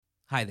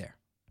Hi there,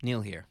 Neil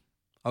here.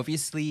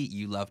 Obviously,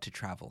 you love to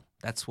travel.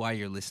 That's why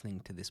you're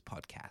listening to this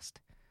podcast.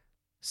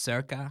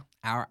 Circa,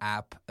 our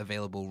app,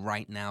 available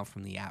right now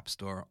from the App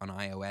Store on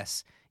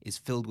iOS, is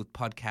filled with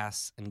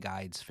podcasts and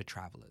guides for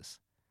travelers.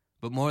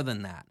 But more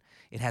than that,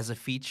 it has a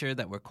feature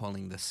that we're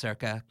calling the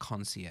Circa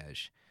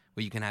Concierge,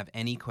 where you can have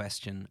any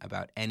question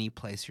about any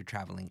place you're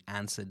traveling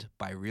answered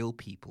by real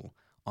people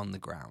on the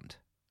ground.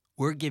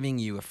 We're giving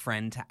you a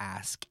friend to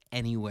ask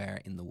anywhere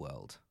in the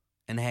world.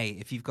 And hey,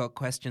 if you've got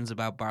questions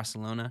about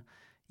Barcelona,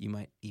 you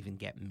might even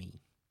get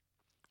me.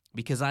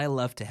 Because I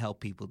love to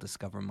help people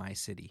discover my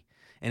city.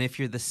 And if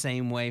you're the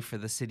same way for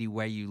the city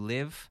where you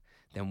live,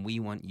 then we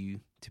want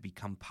you to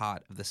become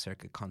part of the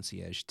Circa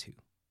Concierge too.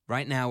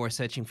 Right now, we're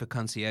searching for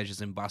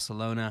concierges in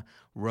Barcelona,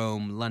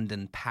 Rome,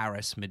 London,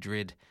 Paris,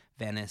 Madrid,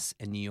 Venice,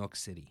 and New York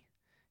City.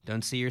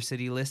 Don't see your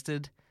city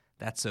listed?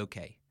 That's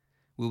okay.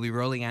 We'll be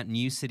rolling out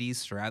new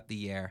cities throughout the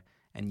year,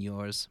 and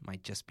yours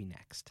might just be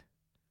next.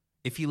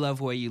 If you love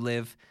where you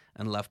live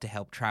and love to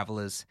help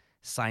travelers,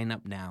 sign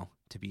up now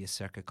to be a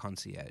Circa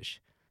Concierge.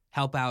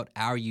 Help out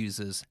our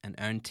users and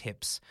earn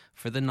tips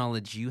for the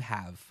knowledge you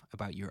have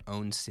about your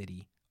own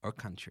city or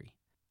country.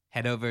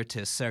 Head over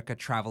to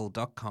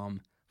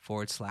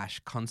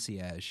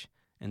circatravel.com/concierge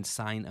and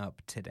sign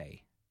up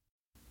today.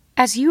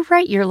 As you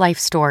write your life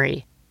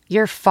story,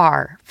 you're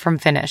far from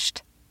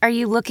finished. Are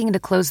you looking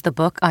to close the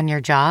book on your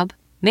job?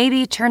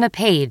 Maybe turn a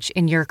page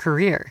in your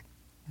career?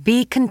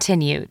 Be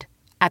continued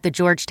at the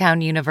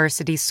Georgetown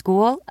University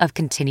School of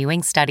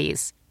Continuing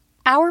Studies.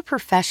 Our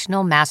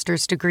professional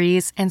master's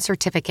degrees and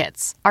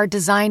certificates are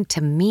designed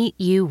to meet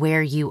you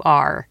where you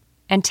are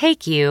and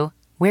take you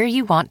where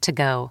you want to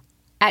go.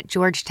 At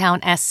Georgetown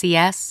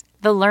SCS,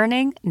 the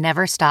learning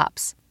never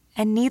stops,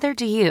 and neither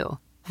do you.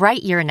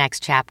 Write your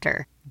next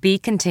chapter. Be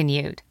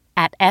continued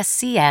at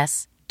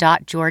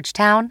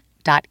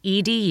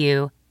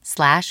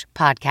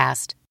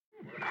scs.georgetown.edu/podcast.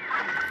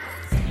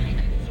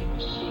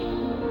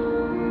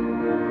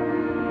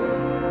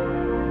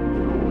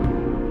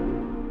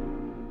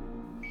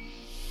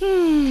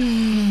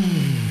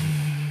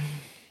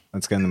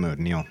 Let's get in the mood.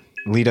 Neil,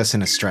 lead us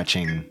in a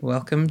stretching.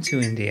 Welcome to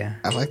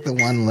India. I like the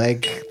one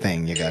leg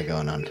thing you got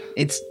going on.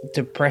 It's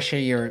to pressure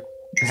your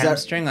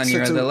hamstring on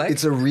your other leg.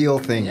 It's a real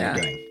thing you're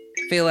doing.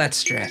 Feel that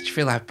stretch.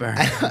 Feel that burn.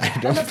 I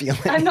don't feel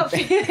it. I'm not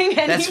feeling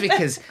anything. That's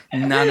because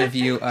none of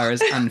you are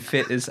as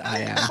unfit as I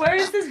am. Where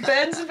is this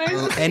bed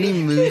supposed to be? Any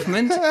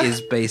movement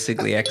is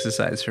basically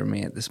exercise for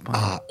me at this point.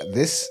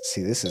 This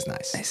is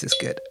nice. This is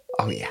good.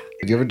 Oh, yeah.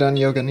 Have you ever done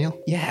yoga, Neil?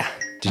 Yeah.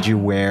 Did you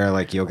wear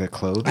like yoga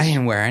clothes? I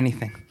didn't wear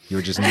anything. You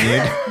were just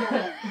nude?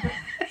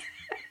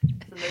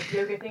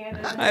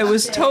 I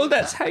was told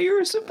that's how you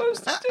were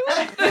supposed to do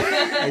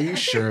it. Are you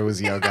sure it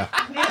was yoga?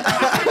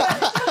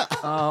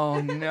 Oh,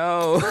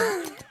 no.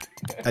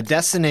 A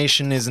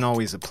destination isn't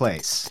always a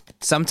place.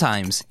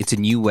 Sometimes it's a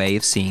new way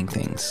of seeing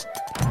things.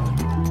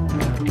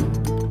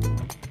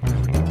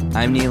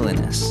 I'm Neil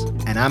Innes.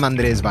 And I'm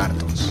Andres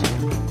Bartos.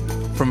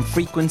 From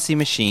Frequency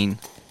Machine,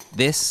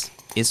 this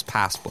is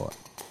Passport.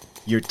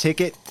 Your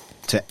ticket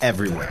to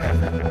everywhere.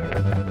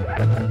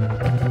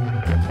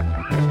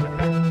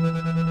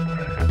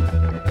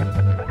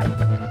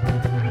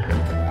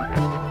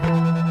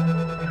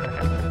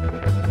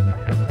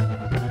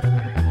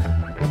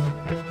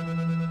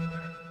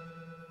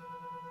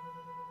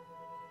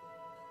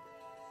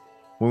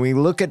 When we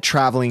look at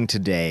traveling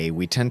today,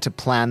 we tend to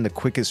plan the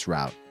quickest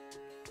route.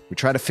 We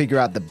try to figure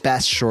out the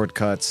best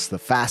shortcuts, the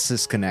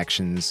fastest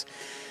connections.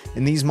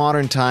 In these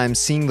modern times,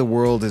 seeing the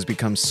world has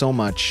become so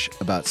much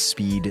about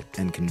speed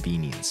and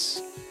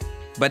convenience.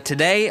 But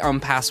today on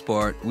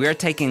Passport, we are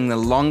taking the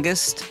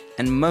longest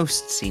and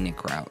most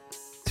scenic route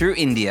through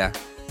India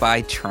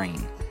by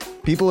train.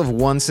 People have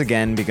once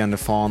again begun to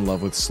fall in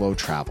love with slow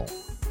travel.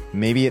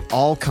 Maybe it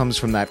all comes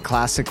from that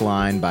classic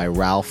line by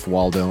Ralph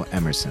Waldo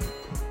Emerson.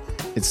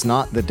 It's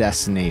not the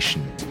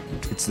destination,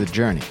 it's the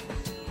journey.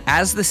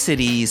 As the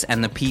cities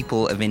and the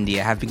people of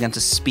India have begun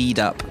to speed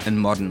up and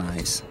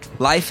modernize,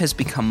 life has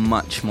become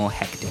much more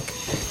hectic.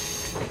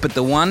 But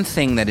the one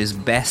thing that is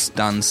best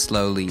done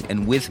slowly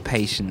and with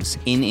patience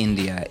in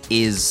India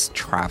is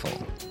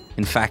travel.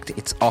 In fact,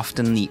 it's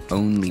often the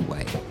only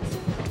way.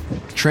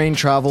 Train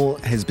travel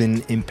has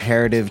been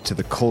imperative to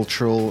the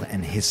cultural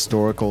and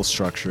historical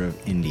structure of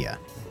India.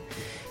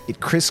 It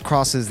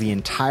crisscrosses the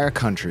entire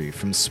country,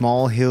 from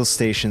small hill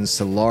stations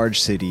to large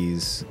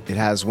cities. It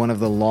has one of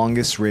the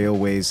longest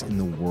railways in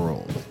the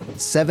world.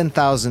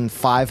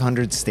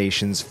 7,500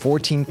 stations,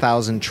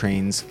 14,000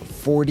 trains,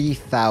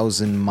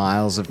 40,000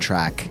 miles of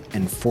track,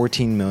 and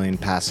 14 million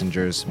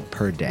passengers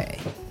per day.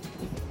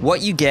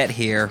 What you get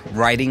here,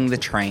 riding the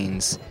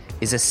trains,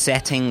 is a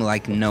setting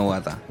like no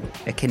other.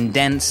 A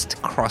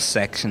condensed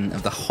cross-section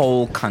of the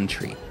whole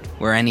country,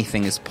 where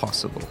anything is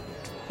possible.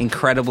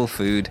 Incredible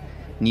food,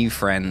 new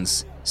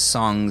friends,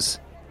 songs,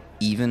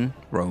 even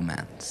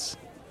romance.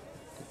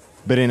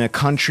 But in a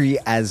country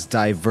as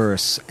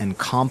diverse and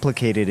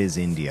complicated as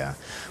India,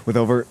 with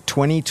over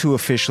 22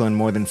 official and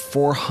more than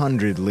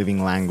 400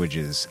 living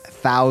languages,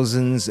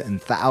 thousands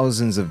and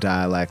thousands of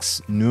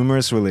dialects,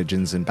 numerous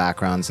religions and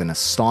backgrounds, and a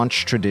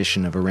staunch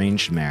tradition of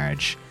arranged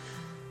marriage,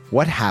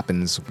 what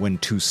happens when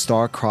two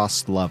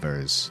star-crossed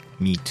lovers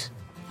meet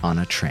on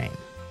a train?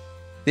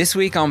 This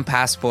week on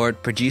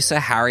Passport, producer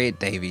Harriet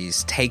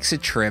Davies takes a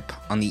trip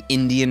on the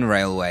Indian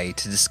Railway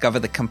to discover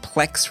the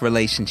complex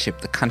relationship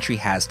the country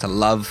has to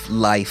love,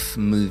 life,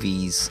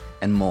 movies,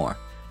 and more.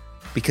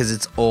 Because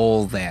it's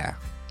all there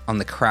on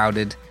the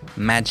crowded,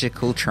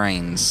 magical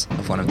trains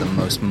of one of the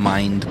most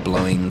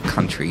mind-blowing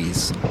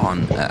countries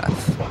on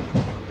Earth.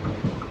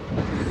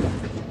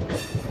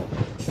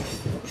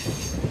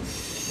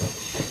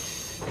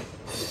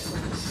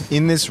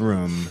 In this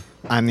room,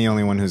 I'm the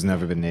only one who's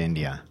never been to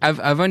India.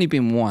 I've only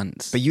been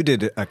once. But you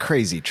did a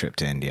crazy trip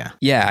to India.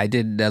 Yeah, I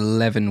did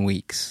 11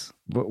 weeks.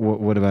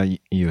 What about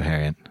you,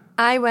 Harriet?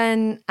 I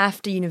went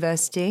after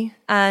university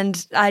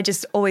and I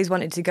just always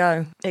wanted to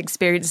go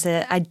experience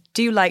it. I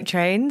do like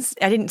trains.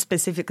 I didn't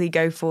specifically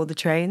go for the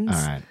trains.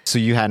 All right. So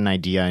you had an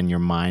idea in your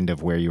mind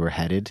of where you were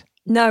headed?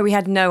 No, we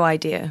had no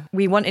idea.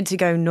 We wanted to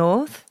go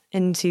north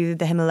into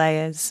the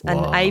Himalayas. And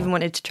I even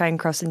wanted to try and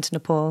cross into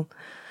Nepal.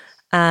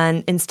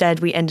 And instead,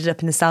 we ended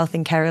up in the south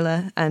in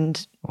Kerala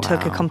and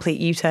took a complete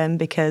U-turn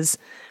because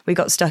we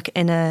got stuck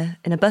in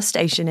a bus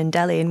station in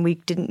Delhi and we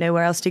didn't know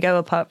where else to go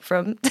apart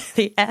from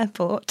the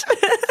airport.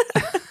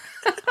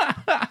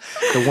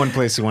 The one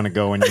place you want to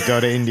go when you go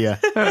to India.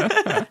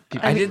 I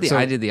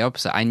did the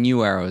opposite. I knew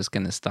where I was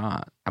going to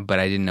start, but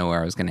I didn't know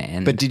where I was going to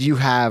end. But did you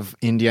have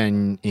India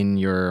in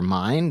your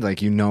mind?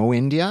 Like, you know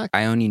India?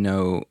 I only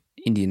know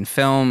Indian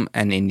film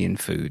and Indian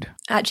food.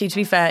 Actually, to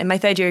be fair, in my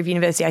third year of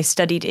university, I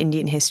studied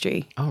Indian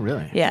history. Oh,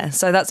 really? Yeah,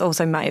 so that's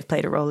also might have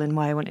played a role in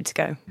why I wanted to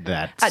go.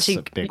 That's actually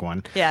a big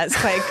one. Yeah, it's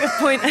quite a good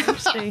point,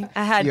 actually.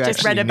 I had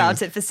just read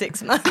about it for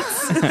 6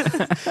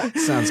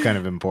 months. Sounds kind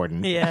of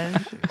important. Yeah.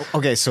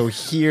 Okay, so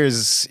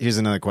here's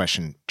another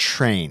question.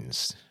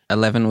 Trains.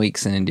 11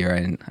 weeks in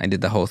India, I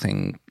did the whole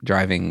thing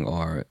driving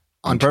or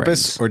on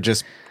purpose trains. Or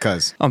just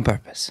because? On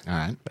purpose. All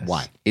right.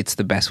 Why? It's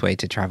the best way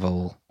to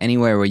travel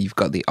anywhere where you've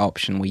got the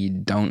option where you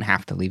don't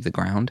have to leave the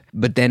ground.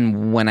 But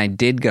then when I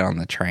did get on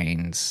the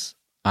trains,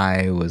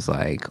 I was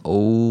like,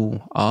 oh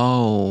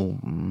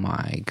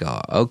my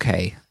God.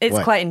 Okay. It's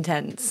What? quite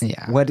intense.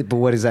 Yeah. But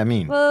what does that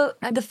mean? Well,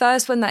 the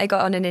first one that I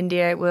got on in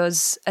India, it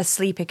was a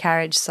sleeper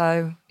carriage.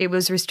 So it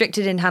was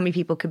restricted in how many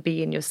people could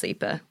be in your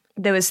sleeper.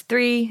 There was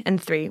 3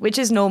 and 3, which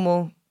is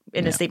normal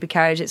in a sleeper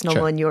carriage. It's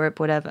normal in Europe,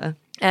 whatever.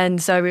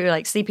 And so we were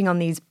like sleeping on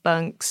these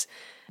bunks.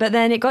 But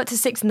then it got to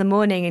 6 a.m.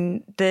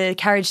 and the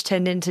carriage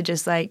turned into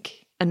just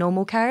like a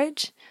normal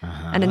carriage.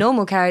 And a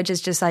normal carriage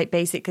is just like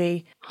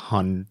basically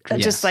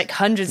just like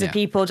hundreds of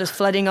people just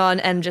flooding on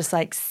and just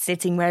like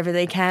sitting wherever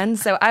they can.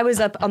 So I was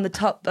up on the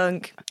top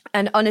bunk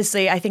and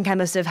honestly, I think I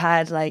must have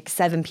had like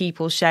 7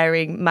 people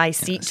sharing my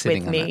seats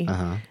with me.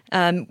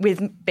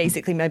 With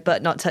basically my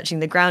butt not touching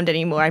the ground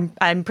anymore.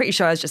 I'm pretty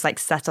sure I was just like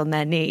sat on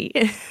their knee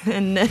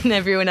and then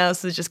everyone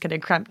else was just kind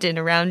of cramped in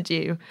around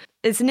you.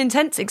 It's an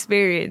intense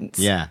experience.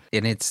 Yeah.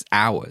 And it's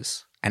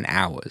hours and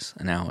hours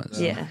and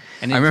hours. Yeah.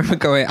 And I remember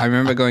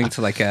going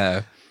to like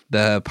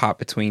the part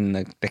between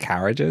the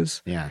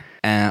carriages. Yeah.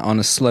 On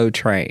a slow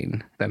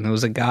train. Then there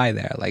was a guy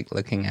there like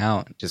looking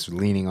out. Just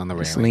leaning on the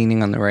railing. Just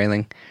leaning on the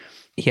railing.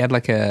 He had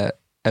like a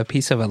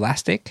piece of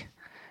elastic.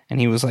 And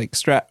he was like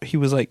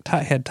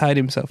had tied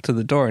himself to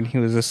the door and he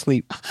was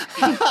asleep.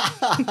 In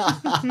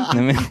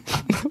the middle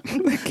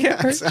of the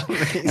carriage.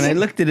 And I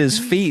looked at his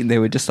feet and they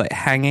were just like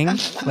hanging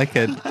like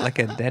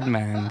a dead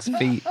man's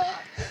feet.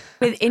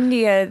 With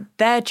India,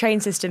 their train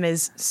system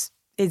is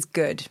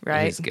good,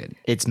 right? It is good.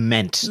 It's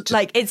meant to.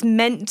 Like it's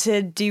meant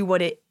to do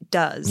what it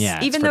does.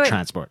 Yeah, even it's though for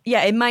transport.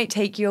 Yeah, it might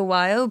take you a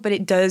while, but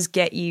it does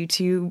get you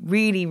to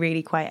really,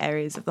 really quiet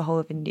areas of the whole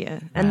of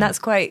India. And that's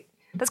quite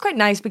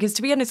nice because,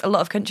 to be honest, a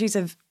lot of countries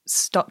have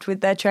stopped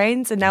with their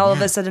trains and now all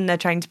of a sudden they're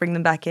trying to bring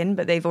them back in,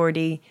 but they've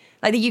already,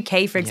 like the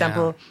UK, for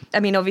example, I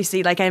mean,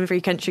 obviously, like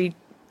every country,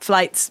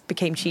 flights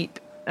became cheap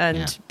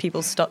and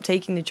people stopped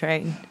taking the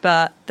train.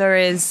 But there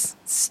is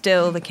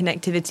still the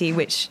connectivity,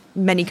 which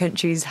many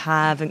countries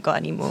haven't got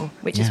anymore,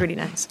 which is really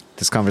nice.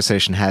 This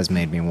conversation has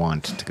made me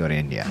want to go to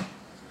India.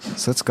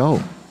 So let's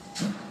go.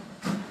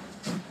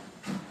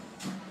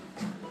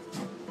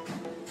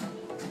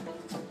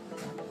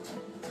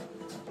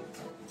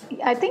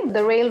 I think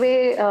the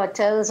railway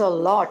tells a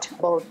lot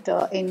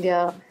about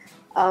India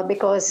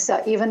because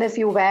even if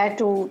you were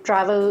to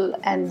travel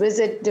and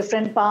visit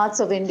different parts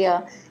of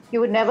India,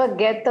 you would never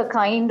get the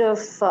kind of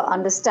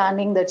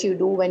understanding that you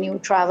do when you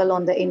travel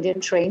on the Indian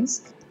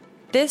trains.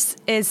 This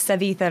is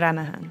Savitha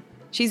Ramahan.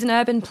 She's an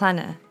urban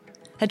planner.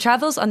 Her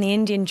travels on the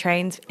Indian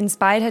trains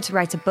inspired her to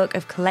write a book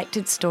of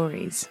collected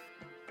stories.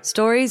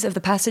 Stories of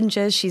the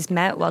passengers she's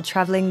met while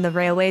traveling the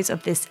railways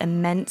of this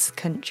immense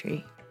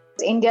country.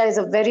 India is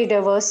a very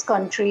diverse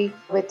country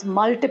with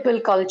multiple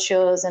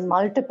cultures and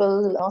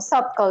multiple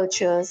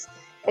subcultures.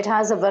 It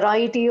has a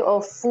variety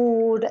of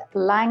food,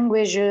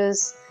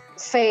 languages,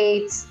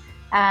 faiths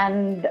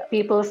and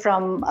people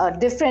from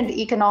different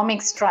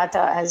economic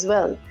strata as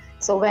well.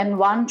 So when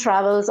one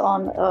travels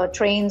on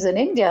trains in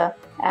India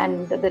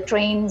and the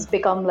trains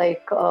become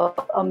like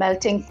a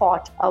melting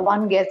pot,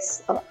 one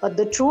gets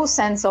the true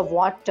sense of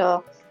what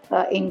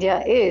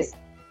India is.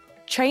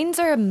 Trains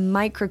are a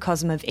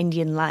microcosm of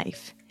Indian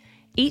life.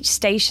 Each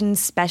station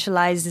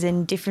specialises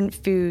in different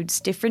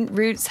foods, different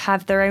routes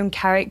have their own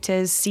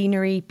characters,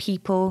 scenery,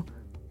 people,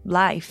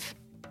 life.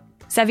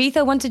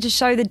 Savitha wanted to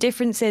show the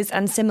differences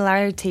and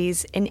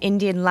similarities in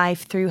Indian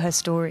life through her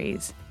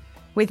stories.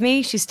 With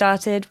me, she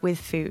started with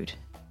food.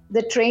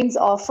 The trains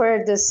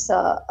offer this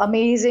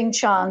amazing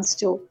chance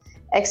to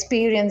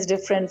experience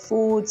different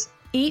foods.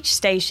 Each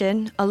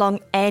station, along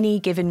any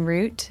given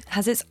route,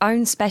 has its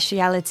own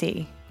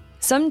speciality.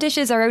 Some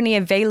dishes are only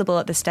available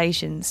at the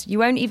stations. You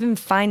won't even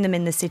find them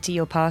in the city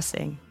you're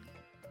passing.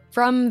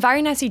 From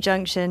Varanasi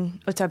Junction,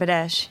 Uttar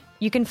Pradesh,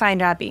 you can find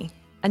rabi,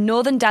 a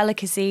northern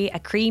delicacy, a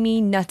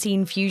creamy, nutty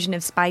infusion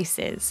of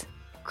spices.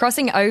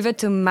 Crossing over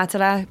to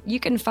Mathura, you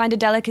can find a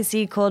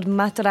delicacy called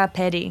Mathura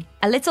Pedi,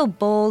 a little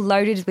ball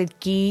loaded with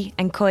ghee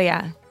and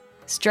khoya,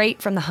 straight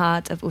from the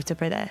heart of Uttar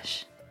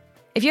Pradesh.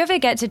 If you ever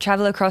get to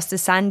travel across the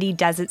sandy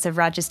deserts of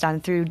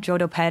Rajasthan through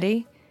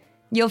Jodhpuri,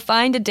 you'll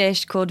find a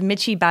dish called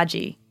Mirchi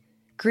Bhaji,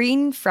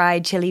 green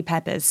fried chili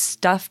peppers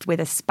stuffed with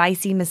a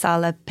spicy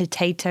masala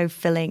potato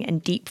filling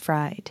and deep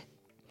fried.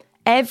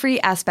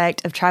 Every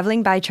aspect of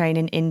travelling by train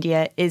in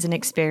India is an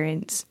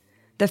experience.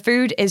 The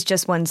food is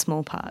just one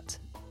small part.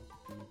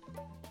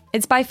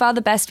 It's by far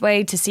the best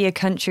way to see a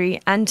country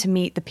and to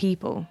meet the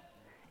people.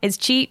 It's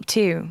cheap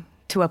too,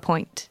 to a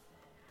point,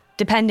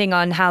 depending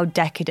on how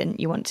decadent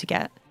you want to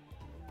get.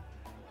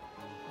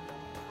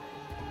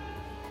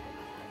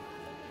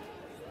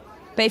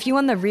 But if you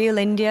want the real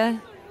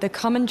India, the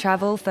common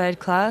travel third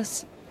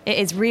class, it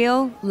is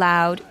real,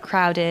 loud,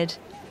 crowded,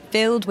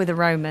 filled with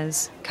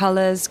aromas,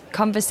 colours,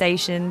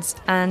 conversations,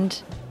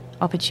 and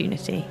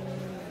opportunity.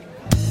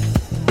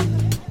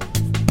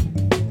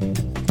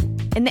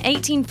 In the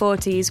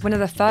 1840s, one of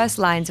the first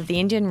lines of the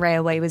Indian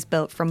Railway was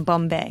built from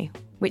Bombay,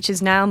 which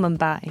is now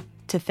Mumbai,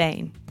 to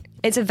Thane.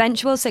 Its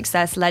eventual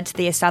success led to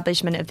the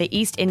establishment of the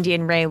East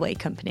Indian Railway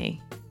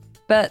Company.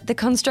 But the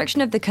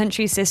construction of the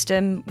country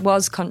system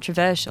was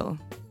controversial.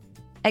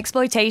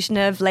 Exploitation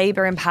of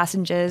labour and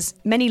passengers,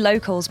 many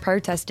locals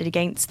protested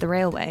against the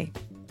railway.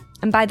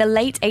 And by the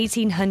late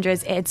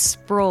 1800s, it had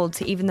sprawled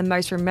to even the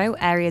most remote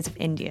areas of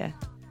India.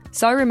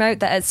 So remote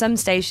that at some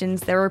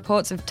stations there were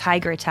reports of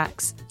tiger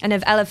attacks and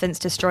of elephants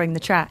destroying the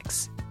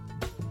tracks.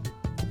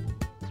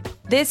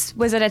 This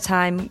was at a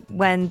time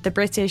when the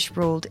British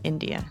ruled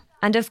India.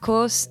 And of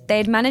course, they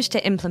had managed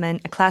to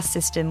implement a class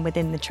system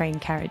within the train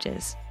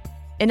carriages.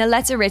 In a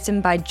letter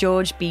written by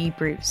George B.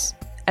 Bruce,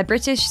 a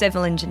British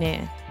civil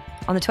engineer,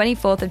 on the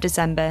 24th of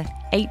December,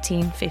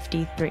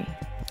 1853.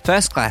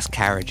 First-class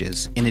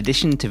carriages, in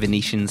addition to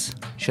Venetians,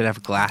 should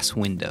have glass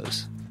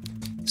windows.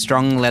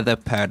 Strong leather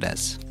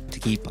purdas to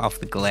keep off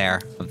the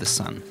glare of the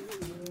sun.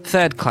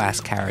 Third-class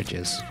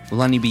carriages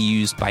will only be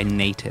used by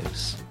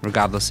natives,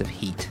 regardless of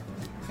heat.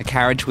 A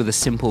carriage with a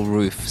simple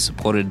roof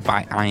supported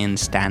by iron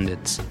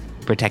standards,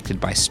 protected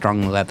by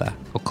strong leather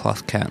or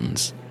cloth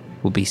curtains,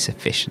 will be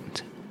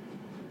sufficient.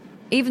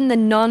 Even the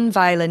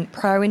non-violent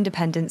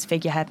pro-independence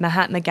figurehead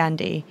Mahatma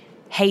Gandhi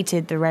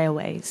hated the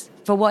railways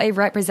for what it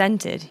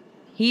represented.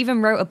 He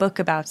even wrote a book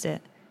about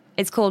it.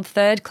 It's called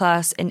Third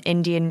Class in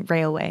Indian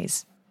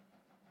Railways.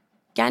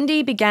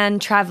 Gandhi began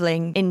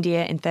travelling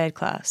India in third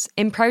class,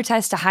 in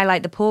protest to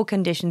highlight the poor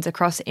conditions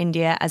across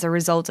India as a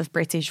result of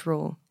British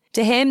rule.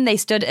 To him, they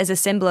stood as a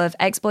symbol of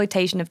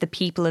exploitation of the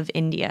people of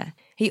India.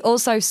 He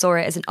also saw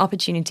it as an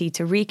opportunity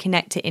to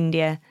reconnect to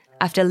India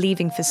after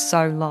leaving for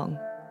so long.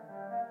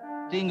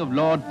 Of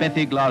Lord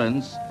Pethick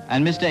Lawrence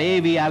and Mr.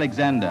 A.V.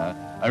 Alexander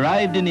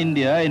arrived in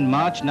India in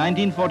March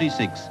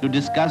 1946 to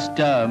discuss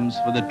terms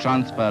for the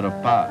transfer of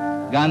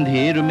power.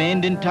 Gandhi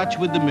remained in touch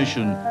with the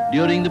mission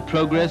during the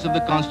progress of the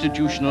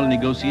constitutional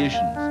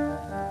negotiations.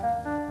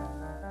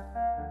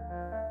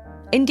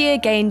 India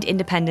gained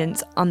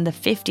independence on the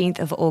 15th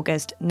of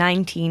August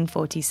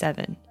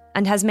 1947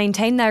 and has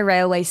maintained their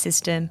railway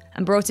system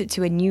and brought it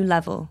to a new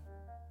level.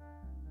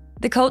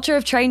 The culture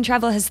of train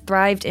travel has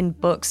thrived in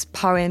books,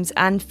 poems,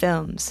 and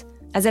films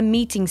as a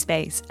meeting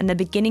space and the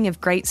beginning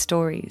of great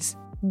stories.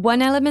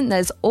 One element that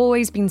has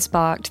always been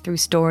sparked through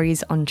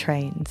stories on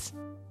trains: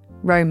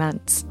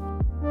 romance.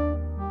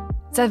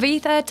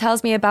 Savitha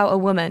tells me about a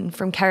woman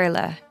from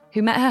Kerala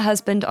who met her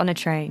husband on a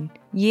train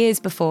years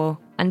before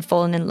and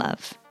fallen in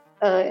love.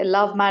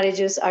 Love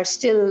marriages are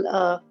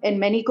still, in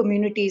many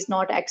communities,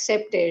 not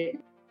accepted.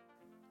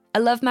 A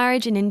love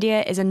marriage in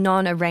India is a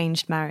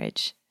non-arranged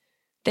marriage.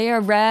 They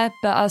are rare,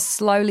 but are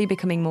slowly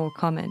becoming more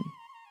common.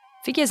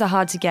 Figures are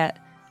hard to get,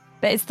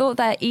 but it's thought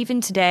that even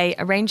today,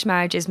 arranged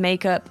marriages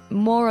make up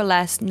more or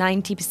less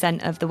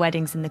 90% of the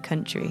weddings in the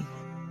country.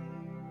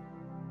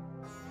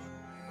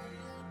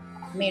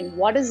 I mean,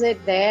 what is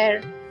it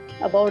there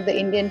about the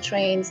Indian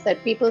trains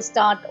that people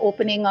start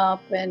opening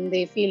up and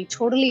they feel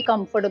totally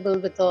comfortable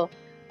with a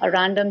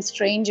random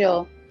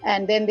stranger?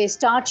 And then they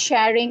start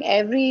sharing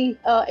every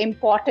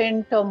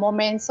important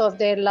moments of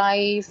their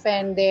life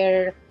and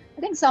I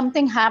think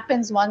something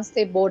happens once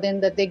they board in,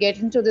 that they get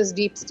into this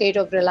deep state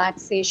of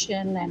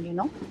relaxation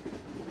and.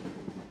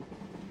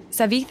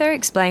 Savitha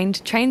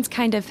explained trains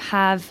kind of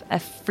have a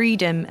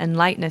freedom and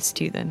lightness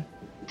to them.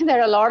 There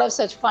are a lot of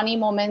such funny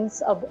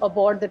moments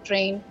aboard the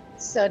train.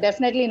 It's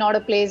definitely not a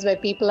place where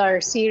people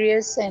are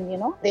serious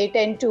and, they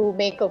tend to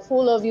make a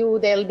fool of you.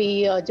 There'll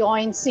be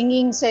joint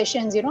singing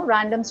sessions,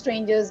 random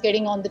strangers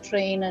getting on the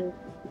train and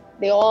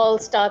they all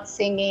start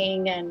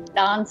singing and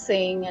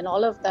dancing and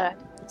all of that.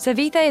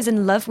 Savitha is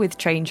in love with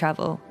train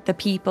travel, the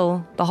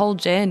people, the whole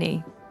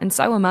journey, and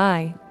so am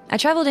I. I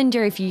travelled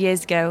India a few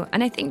years ago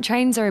and I think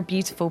trains are a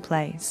beautiful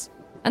place.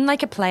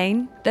 Unlike a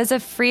plane, there's a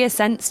freer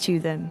sense to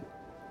them.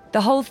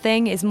 The whole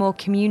thing is more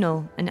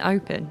communal and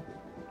open.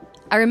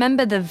 I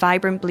remember the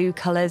vibrant blue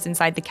colours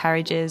inside the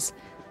carriages,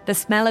 the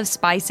smell of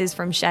spices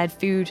from shared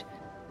food,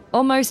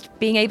 almost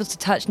being able to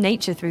touch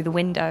nature through the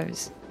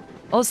windows.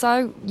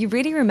 Also, you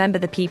really remember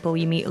the people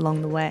you meet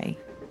along the way.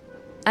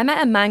 I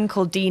met a man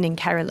called Dean in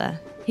Kerala.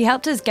 He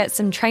helped us get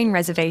some train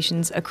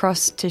reservations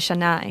across to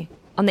Chennai,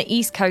 on the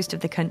east coast of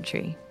the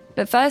country.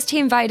 But first he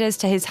invited us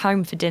to his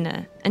home for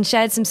dinner and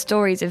shared some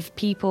stories of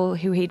people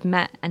who he'd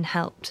met and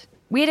helped.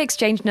 We had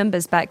exchanged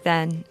numbers back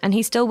then, and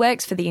he still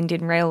works for the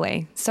Indian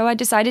Railway, so I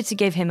decided to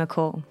give him a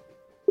call.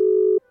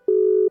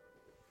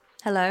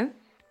 Hello?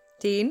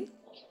 Dean?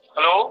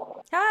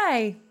 Hello?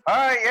 Hi.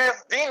 Hi,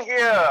 yes, Dean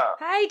here.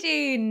 Hi,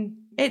 Dean.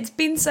 It's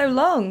been so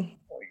long.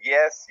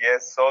 Yes,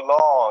 so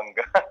long.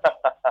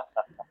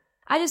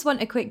 I just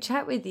want a quick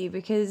chat with you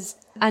because,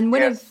 and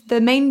one Yes. of the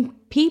main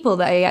people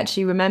that I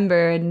actually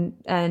remember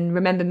and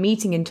remember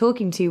meeting and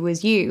talking to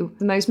was you.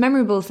 The most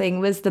memorable thing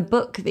was the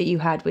book that you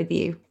had with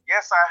you.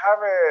 Yes, I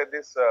have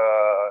this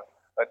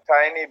a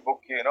tiny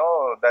book,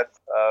 that's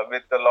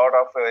with a lot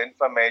of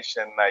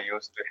information I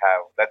used to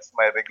have. That's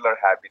my regular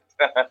habit.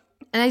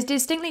 And I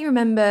distinctly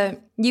remember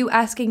you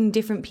asking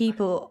different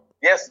people.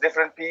 Yes,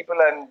 different people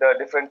and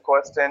different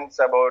questions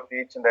about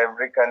each and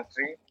every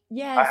country.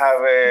 Yes, I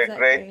have a exactly.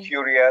 great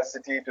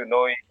curiosity to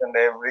know each and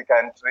every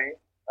country.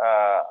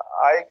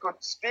 I could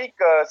speak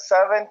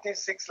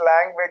 76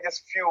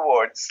 languages, few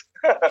words.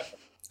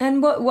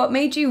 And what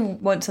made you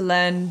want to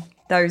learn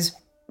those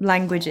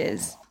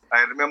languages?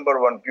 I remember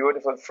one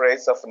beautiful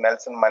phrase of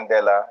Nelson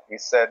Mandela. He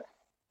said,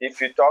 if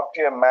you talk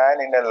to a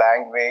man in a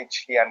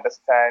language he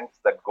understands,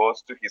 that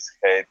goes to his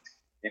head.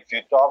 If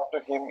you talk to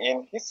him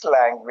in his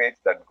language,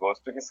 that goes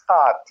to his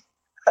heart.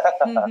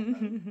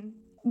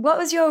 What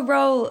was your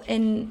role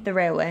in the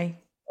railway?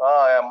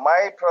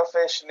 My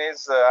profession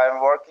is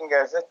I'm working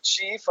as a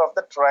chief of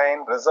the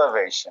train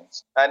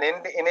reservations. And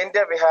in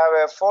India, we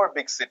have 4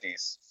 big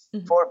cities,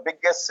 4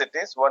 biggest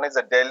cities. One is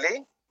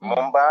Delhi,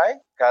 Mumbai,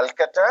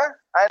 Calcutta,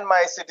 and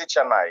my city,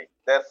 Chennai.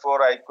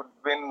 Therefore, I could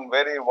win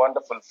very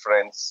wonderful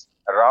friends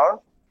around.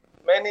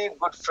 Many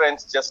good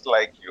friends just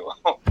like you.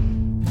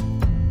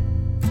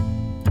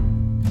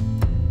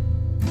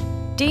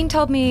 Dean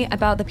told me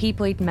about the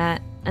people he'd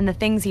met and the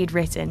things he'd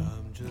written.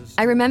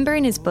 I remember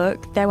in his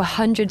book there were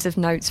hundreds of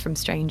notes from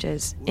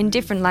strangers in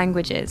different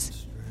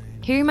languages.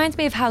 He reminds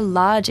me of how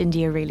large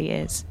India really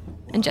is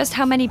and just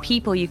how many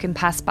people you can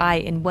pass by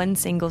in one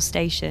single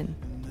station.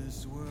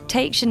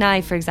 Take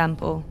Chennai, for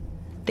example.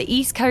 The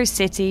East Coast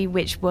city,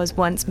 which was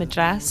once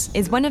Madras,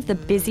 is one of the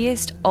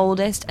busiest,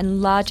 oldest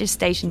and largest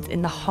stations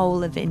in the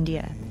whole of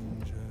India.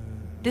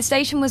 The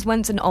station was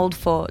once an old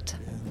fort,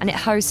 and it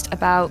hosts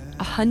about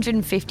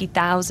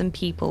 150,000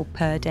 people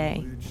per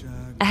day.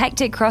 A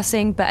hectic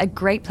crossing, but a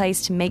great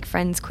place to make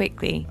friends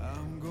quickly.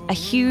 A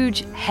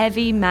huge,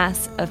 heavy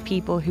mass of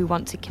people who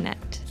want to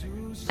connect.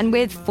 And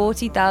with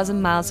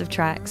 40,000 miles of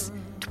tracks,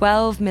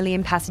 12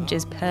 million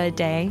passengers per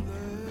day,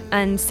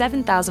 and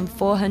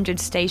 7,400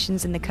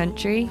 stations in the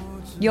country,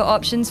 your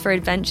options for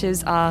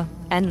adventures are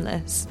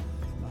endless.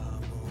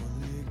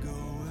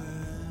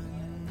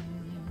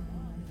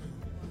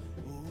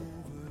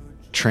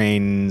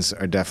 Trains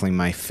are definitely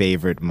my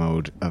favorite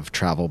mode of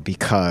travel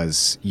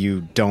because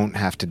you don't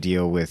have to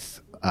deal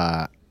with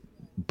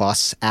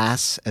bus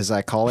ass, as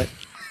I call it.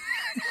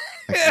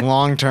 Like,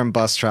 long-term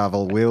bus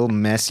travel will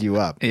mess you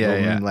up.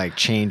 It'll, like,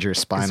 change your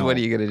spinal So what are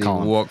you going to do?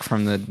 column. Walk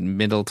from the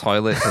middle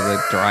toilet to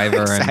the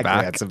driver Exactly, and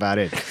back? that's about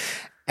it.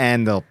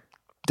 And they'll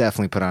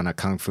definitely put on a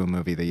kung fu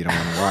movie that you don't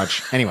want to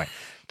watch. Anyway,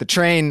 the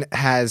train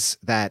has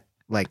that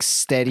like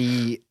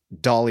steady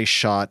dolly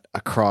shot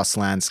across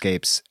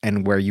landscapes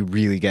and where you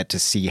really get to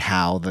see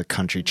how the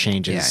country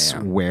changes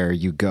where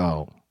you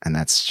go. And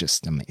that's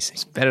just amazing.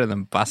 Better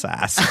than bus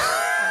ass.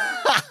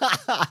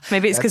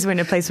 Maybe it's because we're in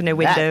a place with no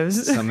windows.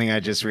 That's something I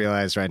just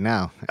realized right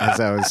now as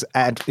I was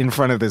in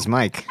front of this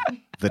mic.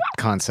 The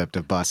concept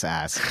of bus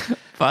ass.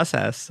 Bus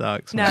ass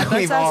sucks. No, man. bus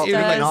We ass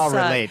can all does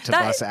suck. relate to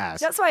bus ass.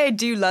 That's why I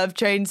do love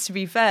trains, to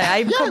be fair.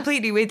 I'm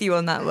completely with you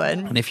on that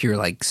one. And if you're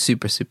like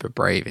super, super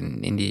brave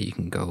in India, you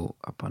can go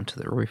up onto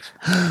the roof.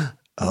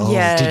 Oh,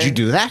 Yeah. did you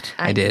do that?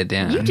 I did,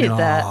 yeah. You did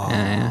that.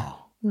 Yeah.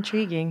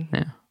 Intriguing.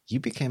 Yeah. You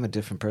became a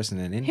different person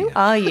in India. Who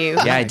are you?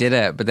 Yeah, I did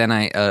it. But then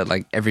I,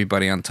 like,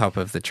 everybody on top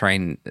of the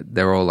train,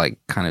 they're all like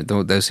kind of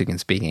those who can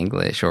speak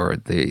English, or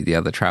the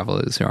other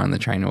travelers who are on the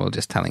train are all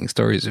just telling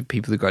stories of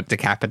people who got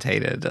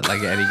decapitated at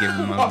like any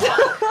given moment.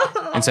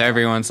 And so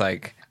everyone's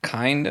like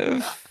kind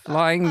of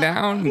lying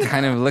down,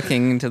 kind of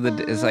looking into the,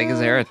 it's like, is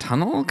there a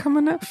tunnel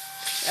coming up?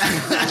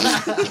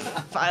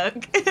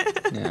 Fuck.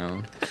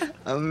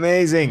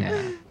 Amazing.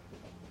 Yeah.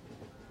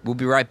 We'll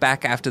be right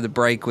back after the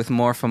break with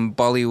more from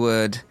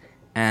Bollywood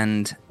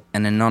and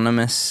an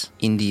anonymous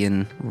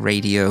Indian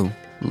radio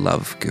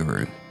love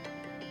guru.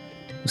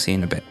 We'll see you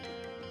in a bit.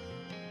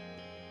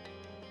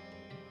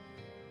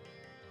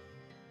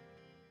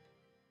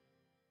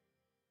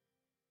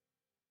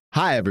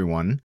 Hi,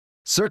 everyone.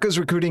 Circa's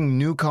recruiting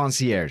new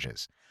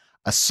concierges.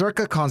 A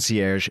Circa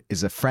concierge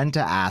is a friend to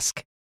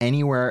ask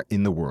anywhere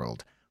in the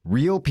world.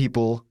 Real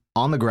people,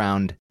 on the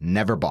ground,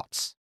 never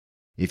bots.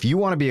 If you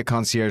want to be a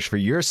concierge for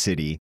your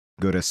city,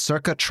 go to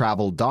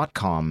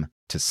circatravel.com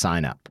to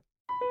sign up.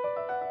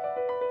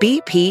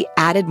 BP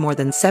added more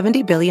than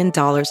 $70 billion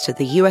to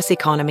the U.S.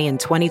 economy in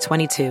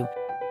 2022.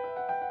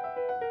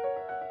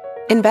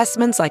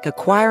 Investments like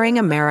acquiring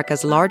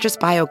America's largest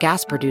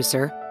biogas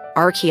producer,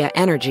 Archaea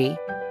Energy,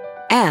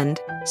 and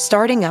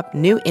starting up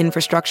new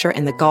infrastructure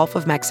in the Gulf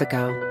of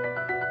Mexico.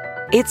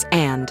 It's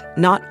and,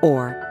 not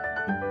or.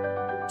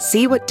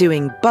 See what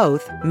doing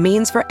both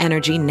means for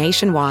energy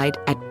nationwide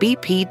at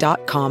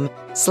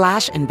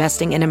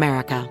bp.com/investing in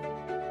America.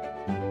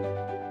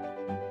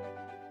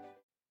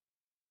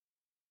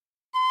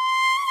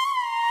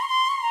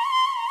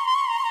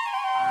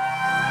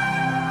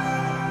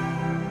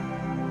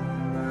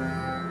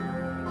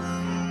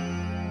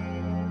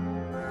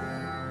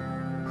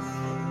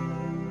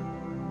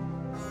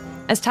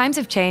 As times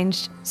have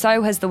changed,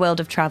 so has the world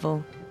of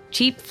travel.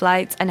 Cheap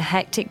flights and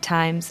hectic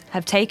times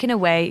have taken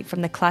away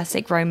from the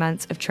classic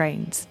romance of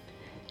trains.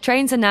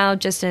 Trains are now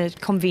just a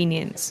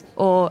convenience,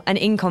 or an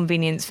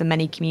inconvenience for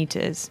many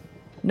commuters,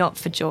 not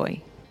for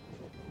joy.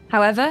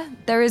 However,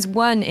 there is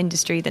one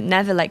industry that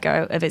never let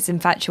go of its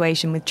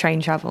infatuation with train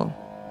travel.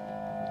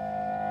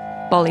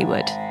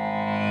 Bollywood.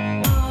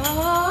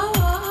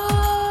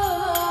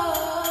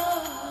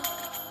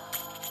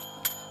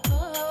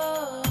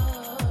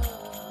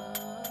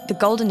 The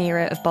golden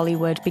era of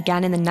Bollywood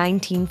began in the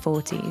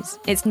 1940s.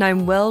 It's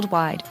known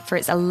worldwide for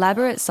its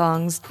elaborate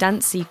songs,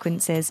 dance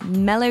sequences,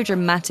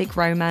 melodramatic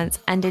romance,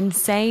 and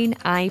insane,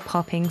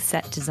 eye-popping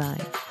set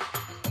design.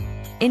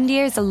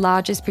 India is the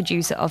largest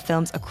producer of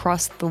films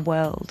across the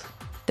world.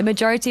 The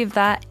majority of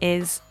that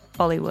is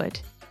Bollywood.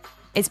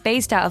 It's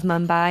based out of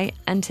Mumbai,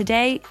 and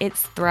today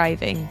it's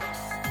thriving.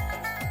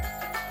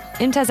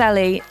 Imtiaz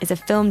Ali is a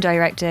film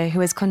director who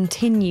has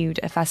continued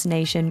a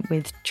fascination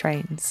with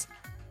trains.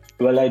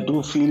 Well, I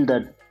do feel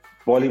that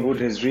Bollywood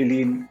has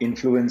really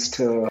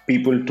influenced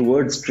people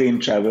towards train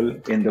travel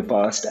in the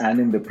past and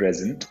in the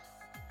present.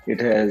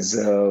 It has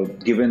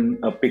given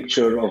a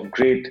picture of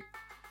great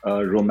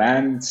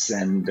romance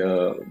and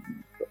a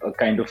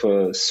kind of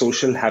a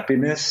social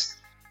happiness.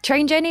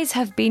 Train journeys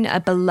have been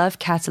a beloved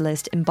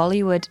catalyst in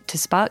Bollywood to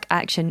spark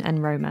action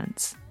and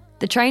romance.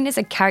 The train is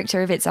a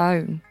character of its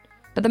own,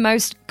 but the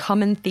most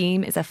common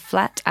theme is a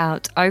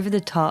flat-out,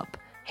 over-the-top,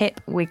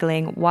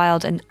 hip-wiggling,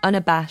 wild and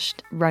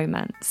unabashed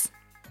romance.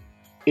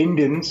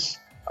 Indians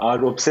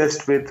are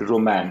obsessed with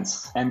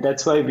romance, and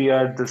that's why we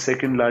are the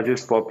second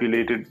largest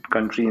populated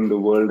country in the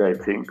world, I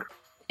think.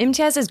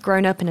 Imtiaz has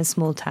grown up in a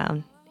small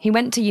town. He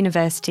went to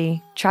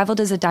university, travelled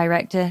as a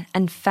director,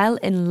 and fell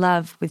in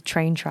love with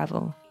train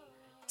travel.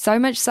 So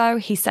much so,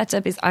 he set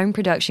up his own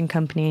production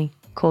company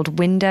called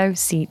Window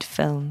Seat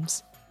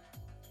Films.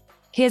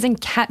 He has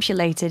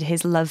encapsulated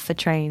his love for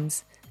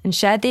trains and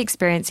shared the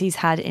experience he's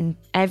had in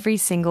every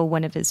single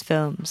one of his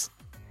films.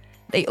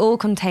 They all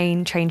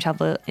contain train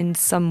travel in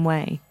some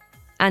way,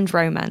 and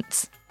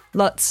romance.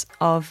 Lots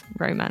of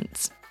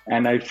romance.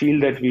 And I feel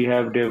that we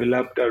have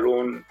developed our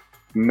own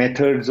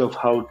methods of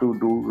how to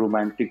do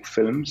romantic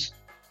films.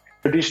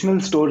 Traditional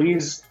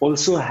stories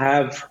also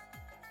have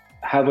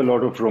a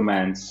lot of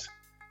romance.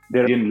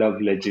 There are Indian love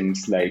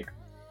legends like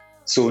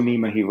Soni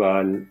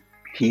Mahiwal,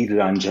 Heer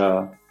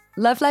Ranjha.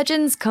 Love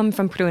legends come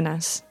from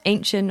Puranas,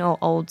 ancient or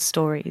old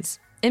stories.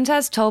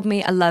 Imtiaz told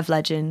me a love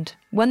legend,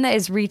 one that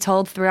is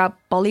retold throughout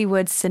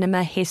Bollywood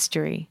cinema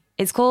history.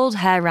 It's called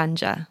Heer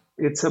Ranjha.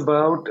 It's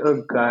about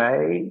a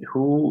guy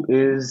who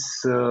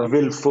is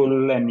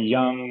willful and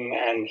young,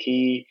 and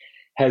he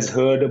has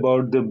heard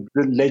about the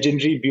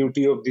legendary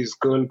beauty of this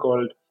girl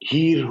called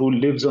Heer, who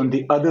lives on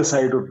the other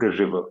side of the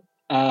river.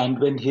 And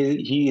when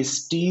he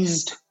is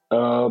teased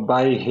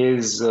by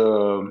his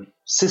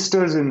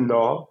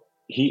sisters-in-law,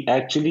 he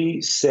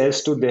actually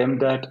says to them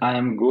that I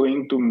am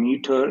going to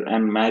meet her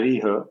and marry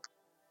her.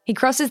 He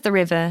crosses the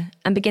river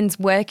and begins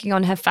working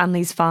on her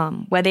family's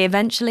farm, where they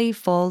eventually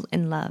fall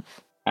in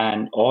love.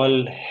 And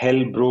all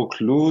hell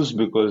broke loose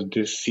because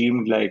this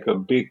seemed like a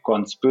big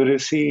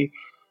conspiracy.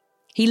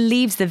 He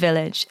leaves the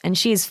village and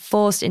she is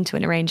forced into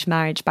an arranged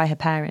marriage by her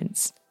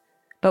parents.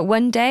 But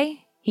one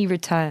day, he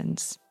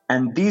returns.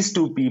 And these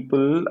two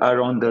people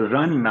are on the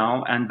run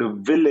now, and the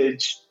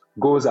village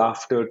goes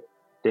after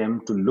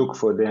them to look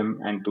for them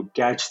and to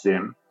catch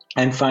them.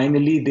 And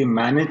finally, they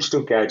manage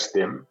to catch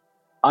them.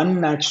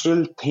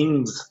 Unnatural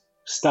things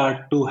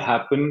start to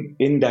happen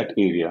in that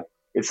area.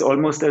 It's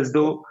almost as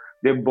though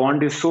their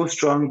bond is so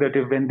strong that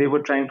when they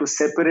were trying to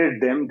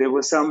separate them, there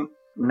were some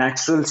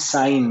natural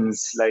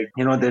signs like,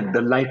 that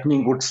the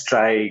lightning would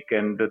strike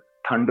and the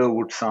thunder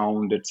would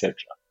sound, etc.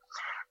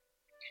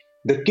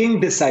 The king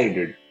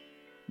decided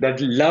that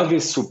love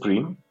is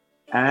supreme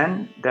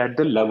and that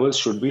the lovers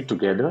should be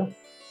together.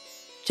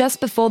 Just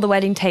before the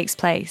wedding takes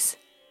place,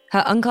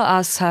 her uncle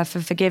asks her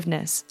for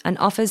forgiveness and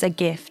offers a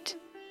gift.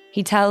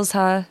 He tells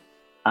her,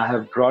 I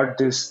have brought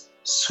this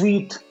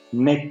sweet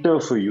nectar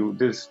for you,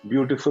 this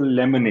beautiful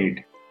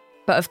lemonade.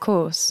 But of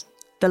course,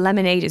 the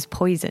lemonade is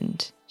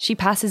poisoned. She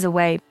passes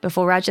away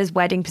before Raja's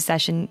wedding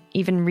procession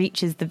even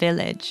reaches the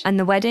village, and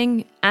the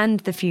wedding and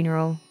the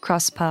funeral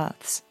cross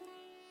paths.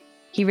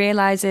 He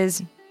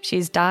realizes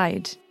she's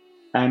died.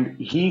 And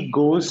he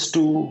goes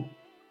to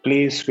a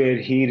place where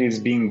Heer is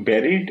being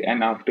buried,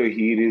 and after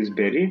Heer is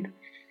buried,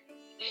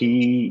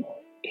 he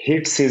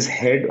hits his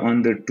head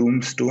on the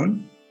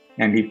tombstone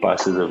and he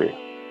passes away.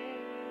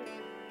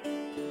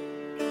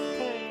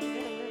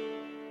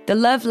 The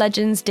love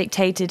legends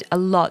dictated a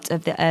lot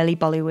of the early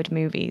Bollywood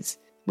movies,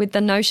 with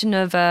the notion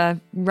of a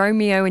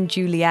Romeo and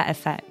Juliet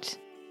effect.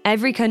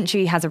 Every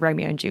country has a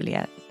Romeo and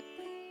Juliet.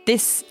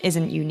 This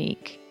isn't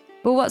unique.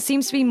 But what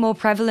seems to be more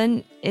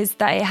prevalent is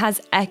that it has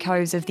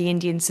echoes of the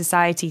Indian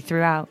society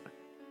throughout.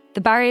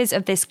 The barriers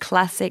of this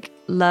classic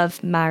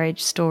love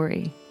marriage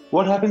story.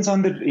 What happens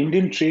on the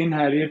Indian train,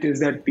 Harriet, is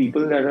that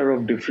people that are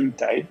of different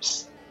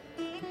types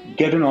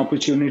get an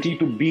opportunity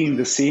to be in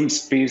the same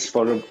space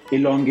for an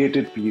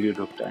elongated period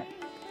of time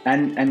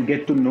and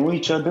get to know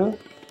each other.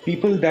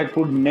 People that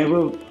would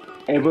never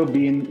ever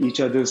be in each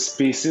other's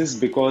spaces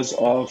because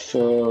of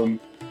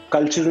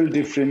cultural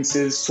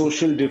differences,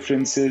 social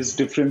differences,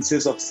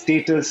 differences of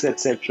status,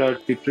 etc.,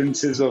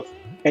 differences of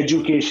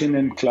education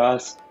and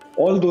class.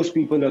 All those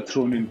people are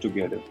thrown in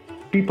together.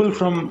 People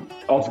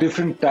of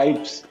different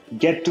types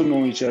get to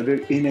know each other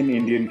in an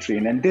Indian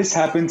train. And this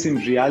happens in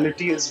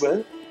reality as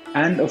well.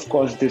 And of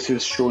course, this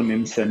is shown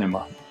in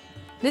cinema.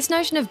 This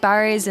notion of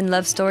barriers in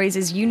love stories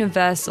is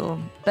universal,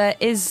 but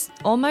is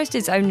almost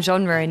its own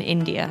genre in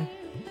India.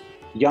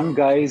 Young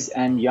guys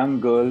and young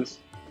girls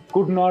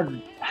could not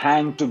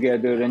hang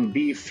together and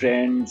be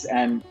friends,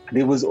 and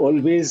there was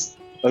always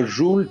a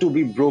rule to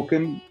be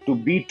broken to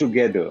be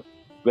together.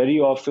 Very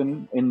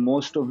often, in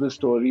most of the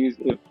stories,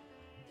 if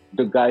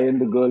the guy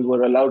and the girl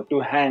were allowed to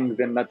hang,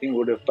 then nothing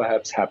would have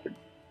perhaps happened.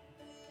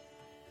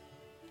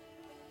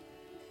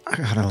 I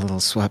got a little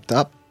swept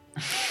up.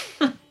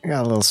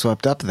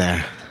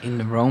 There. In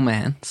the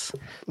romance.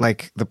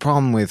 Like, the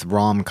problem with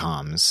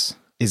rom-coms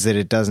is that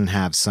it doesn't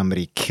have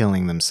somebody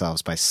killing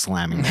themselves by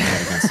slamming their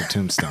head against a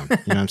tombstone. You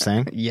know what I'm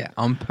saying? Yeah,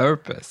 on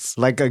purpose.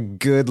 Like, a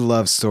good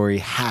love story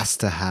has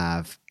to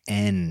have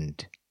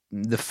end.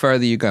 The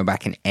further you go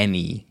back in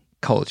any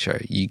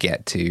culture, you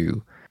get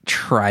to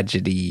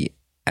tragedy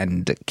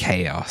and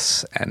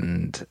chaos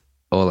and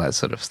all that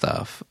sort of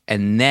stuff.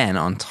 And then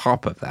on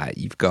top of that,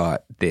 you've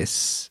got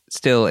this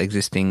still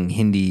existing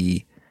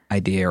Hindi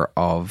idea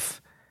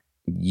of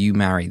you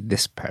marry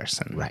this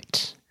person.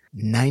 Right.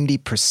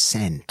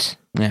 90%.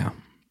 Yeah.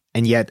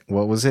 And yet,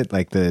 what was it?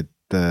 Like the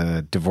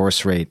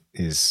divorce rate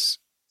is...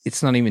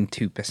 It's not even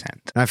 2%.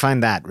 I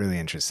find that really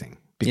interesting.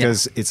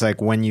 Because it's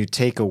like when you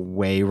take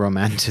away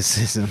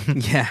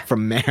romanticism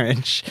from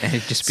marriage, and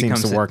it just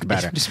seems to work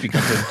better. It just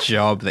becomes a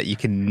job that you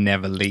can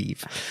never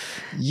leave.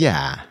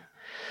 Yeah.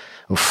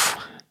 Oof.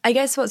 I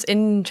guess what's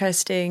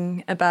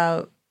interesting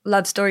about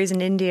love stories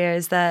in India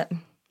is that,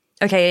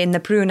 okay, in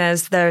the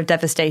Purunas, they're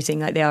devastating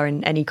like they are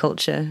in any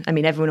culture. I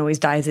mean, everyone always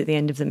dies at the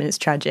end of them and it's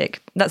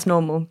tragic. That's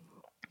normal.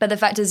 But the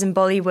fact is in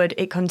Bollywood,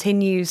 it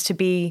continues to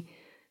be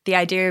the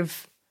idea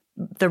of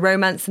the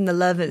romance and the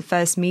love at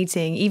first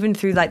meeting, even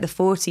through like the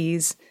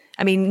 40s.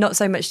 I mean, not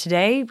so much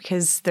today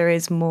because there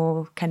is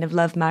more kind of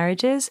love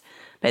marriages.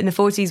 But in the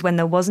 40s, when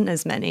there wasn't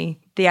as many,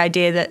 the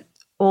idea that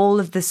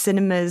all of the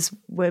cinemas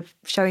were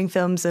showing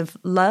films of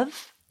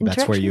love.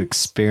 That's where you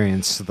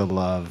experience the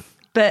love,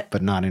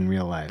 but not in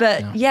real life.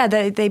 But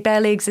they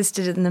barely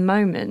existed in the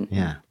moment.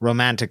 Yeah.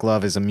 Romantic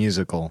love is a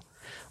musical,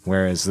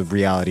 whereas the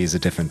reality is a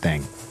different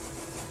thing.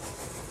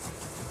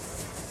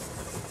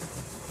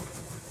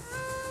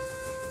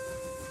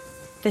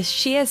 The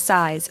sheer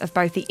size of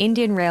both the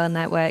Indian rail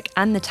network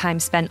and the time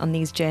spent on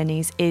these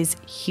journeys is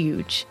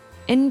huge.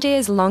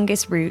 India's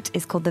longest route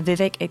is called the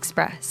Vivek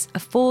Express, a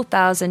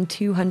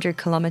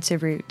 4,200-kilometre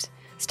route,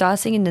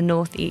 starting in the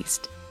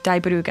northeast,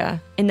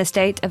 Dibrugarh, in the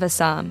state of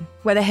Assam,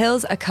 where the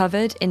hills are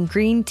covered in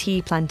green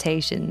tea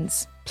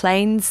plantations,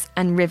 plains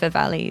and river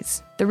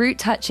valleys. The route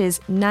touches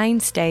 9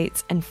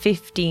 states and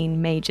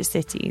 15 major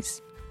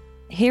cities.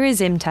 Here is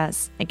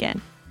Imtaz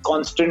again.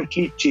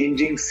 Constantly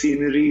changing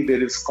scenery,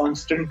 there is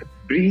constant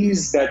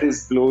breeze that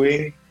is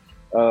blowing.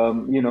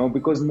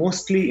 Because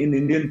mostly in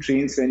Indian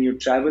trains, when you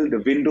travel, the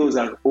windows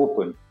are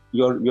open.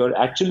 you're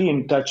actually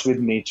in touch with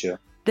nature.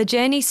 The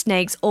journey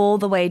snakes all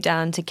the way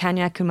down to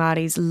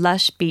Kanyakumari's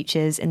lush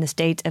beaches in the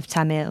state of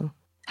Tamil,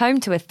 home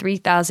to a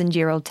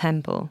 3,000-year-old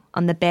temple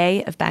on the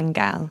Bay of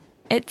Bengal.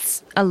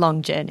 It's a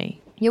long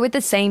journey. You're with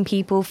the same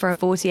people for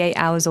 48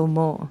 hours or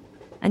more,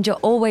 and you're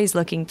always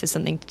looking for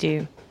something to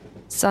do.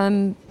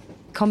 Some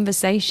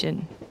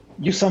conversation.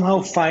 You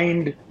somehow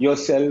find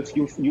yourself,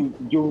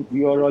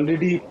 you're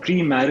already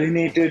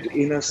pre-marinated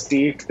in a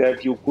state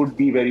that you could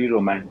be very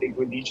romantic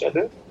with each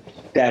other.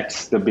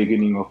 That's the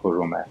beginning of a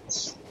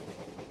romance.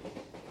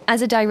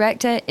 As a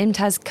director,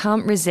 Imtiaz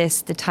can't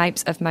resist the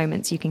types of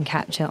moments you can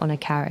capture on a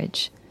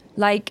carriage.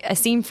 Like a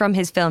scene from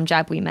his film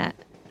Jab We Met,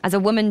 as a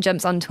woman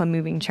jumps onto a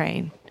moving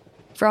train.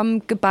 From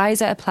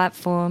goodbyes at a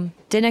platform,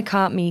 dinner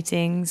cart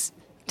meetings,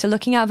 to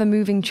looking out of a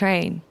moving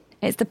train,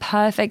 it's the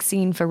perfect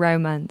scene for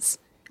romance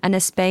and a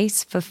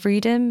space for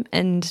freedom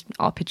and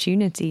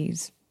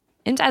opportunities.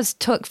 Imtiaz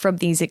took from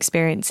these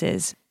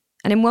experiences,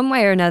 and in one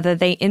way or another,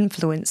 they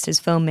influenced his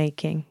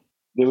filmmaking.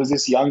 There was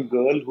this young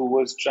girl who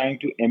was trying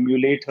to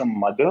emulate her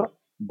mother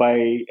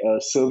by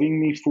serving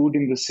me food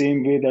in the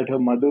same way that her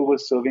mother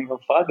was serving her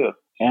father.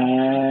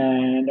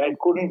 And I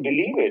couldn't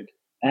believe it.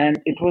 And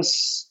it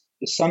was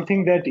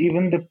something that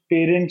even the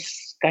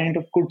parents kind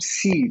of could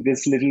see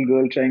this little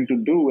girl trying to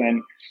do.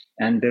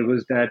 And there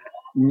was that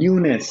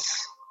newness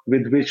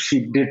with which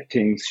she did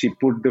things. She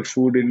put the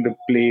food in the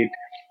plate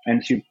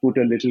and she put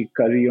a little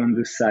curry on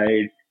the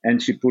side and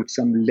she put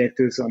some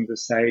lettuce on the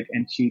side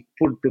and she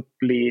put the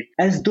plate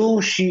as though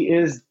she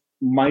is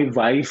my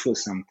wife or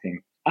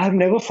something. I've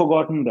never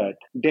forgotten that.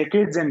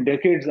 Decades and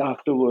decades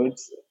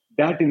afterwards,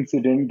 that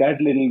incident, that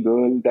little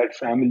girl, that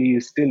family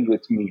is still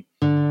with me.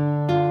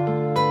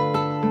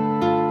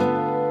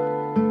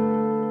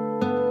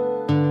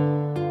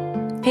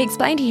 He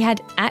explained he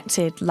had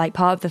acted like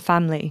part of the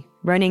family,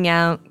 running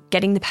out,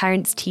 getting the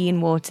parents tea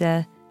and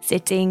water,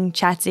 sitting,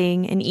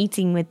 chatting, and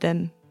eating with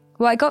them.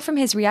 What I got from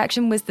his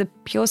reaction was the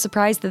pure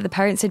surprise that the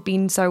parents had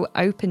been so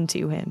open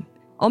to him,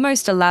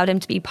 almost allowed him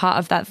to be part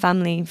of that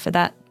family for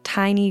that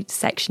tiny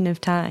section of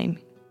time.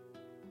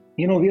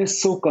 You know, we are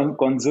so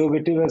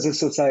conservative as a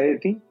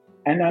society,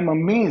 and I'm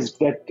amazed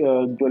that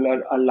people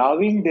are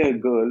allowing their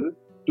girl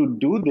to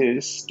do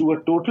this to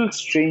a total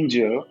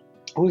stranger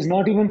who is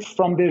not even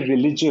from their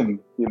religion,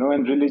 you know,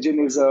 and religion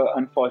is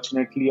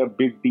unfortunately a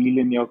big deal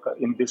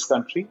in this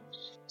country.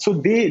 So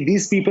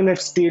these people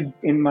have stayed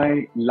in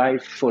my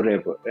life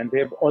forever, and they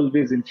have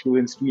always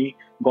influenced me.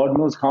 God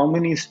knows how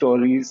many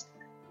stories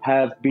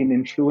have been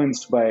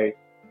influenced by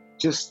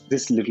just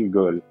this little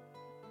girl.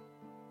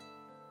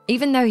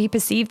 Even though he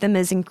perceived them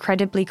as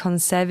incredibly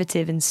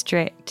conservative and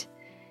strict,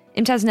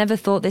 Imtiaz never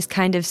thought this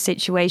kind of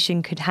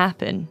situation could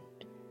happen.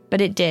 But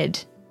it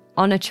did,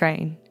 on a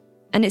train,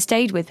 and it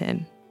stayed with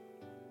him.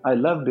 I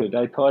loved it.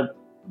 I thought,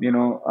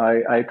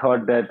 I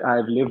thought that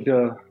I've lived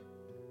a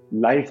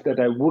life that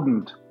I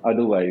wouldn't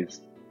otherwise.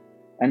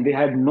 And they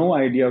had no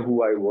idea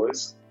who I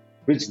was,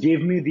 which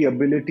gave me the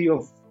ability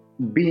of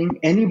being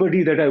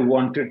anybody that I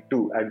wanted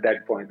to at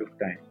that point of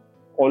time.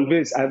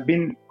 Always, I've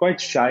been quite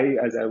shy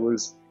as I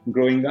was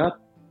growing up.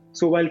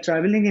 So while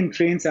traveling in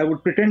trains, I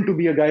would pretend to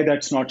be a guy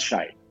that's not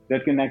shy,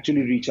 that can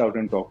actually reach out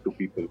and talk to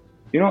people.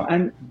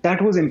 And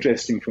that was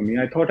interesting for me.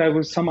 I thought I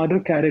was some other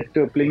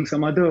character playing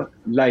some other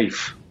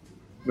life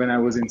when I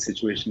was in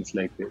situations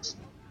like this.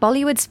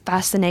 Bollywood's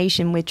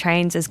fascination with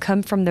trains has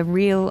come from the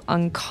real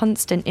and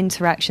constant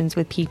interactions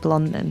with people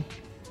on them.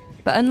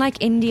 But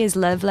unlike India's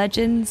love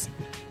legends,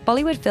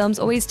 Bollywood films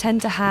always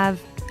tend to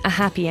have a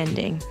happy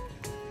ending.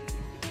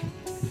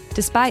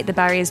 Despite the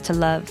barriers to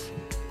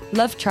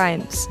love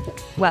triumphs.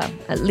 Well,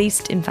 at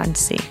least in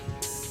fantasy.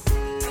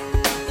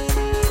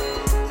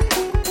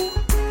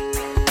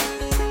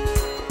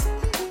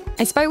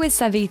 I spoke with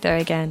Savitha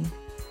again.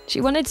 She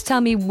wanted to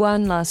tell me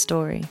one last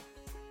story.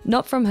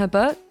 Not from her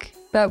book,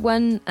 but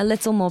one a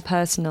little more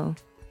personal.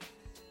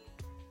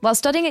 While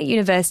studying at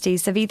university,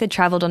 Savitha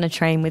travelled on a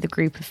train with a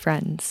group of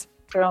friends.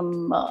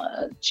 From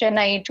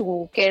Chennai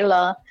to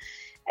Kerala,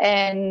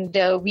 and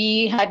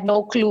we had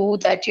no clue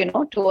that,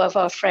 two of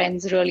our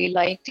friends really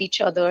liked each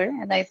other.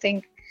 And I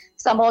think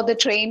somehow the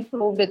train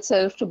proved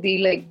itself to be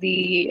like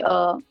the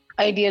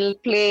ideal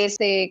place.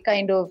 They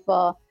kind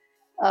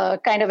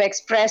of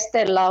expressed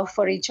their love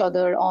for each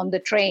other on the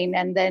train.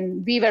 And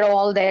then we were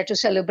all there to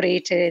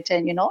celebrate it.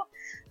 And,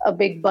 a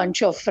big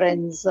bunch of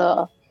friends.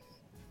 The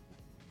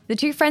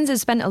two friends had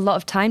spent a lot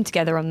of time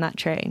together on that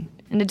train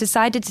and had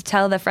decided to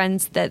tell their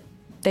friends that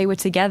they were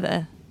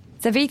together.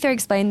 Savitha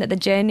explained that the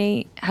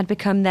journey had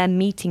become their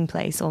meeting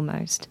place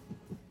almost.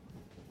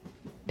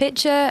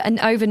 Picture an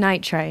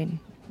overnight train,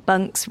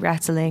 bunks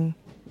rattling,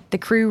 the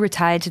crew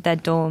retired to their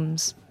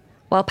dorms,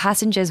 while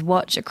passengers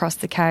watch across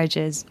the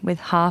carriages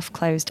with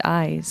half-closed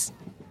eyes.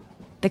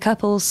 The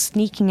couple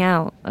sneaking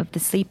out of the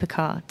sleeper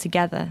car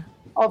together.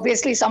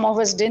 Obviously, some of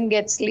us didn't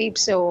get sleep,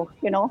 so,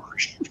 we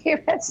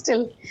were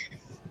still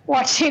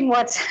watching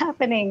what's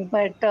happening.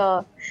 But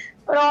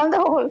on the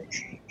whole,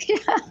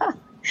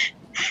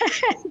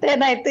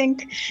 Then I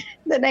think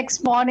the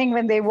next morning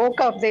when they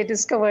woke up, they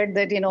discovered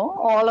that,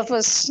 all of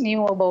us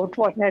knew about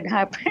what had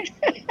happened.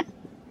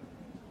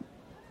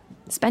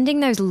 Spending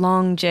those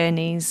long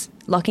journeys,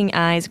 locking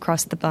eyes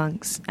across the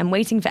bunks and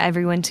waiting for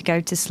everyone to go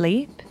to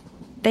sleep,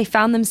 they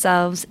found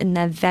themselves in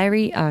their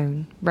very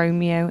own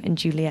Romeo and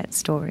Juliet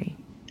story.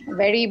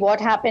 What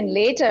happened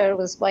later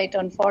was quite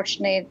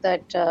unfortunate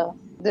that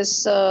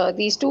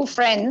these two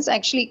friends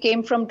actually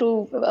came from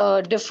two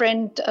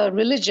different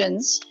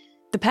religions.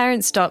 The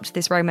parents stopped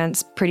this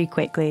romance pretty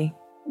quickly.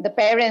 The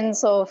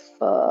parents of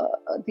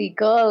the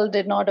girl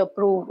did not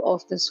approve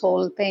of this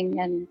whole thing,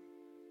 and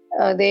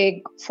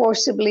they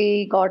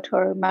forcibly got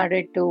her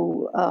married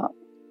to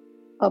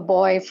a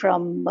boy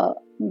from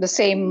the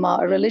same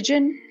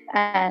religion.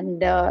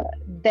 And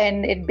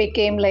then it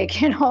became like,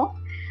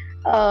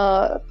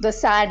 the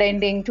sad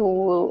ending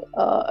to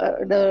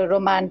the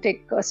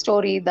romantic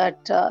story that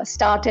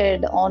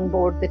started on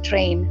board the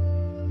train.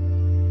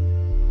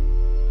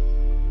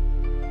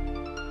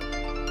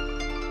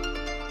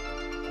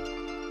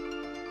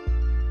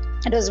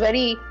 It was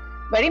very,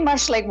 very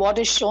much like what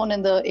is shown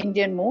in the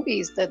Indian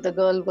movies, that the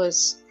girl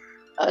was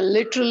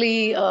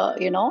literally,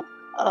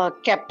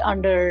 kept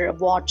under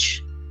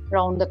watch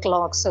round the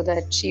clock so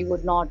that she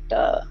would not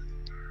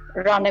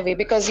run away.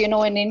 Because, in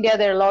India,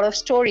 there are a lot of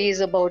stories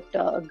about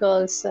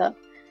girls, the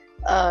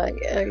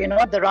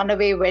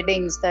runaway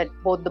weddings, that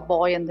both the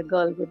boy and the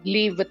girl would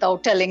leave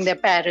without telling their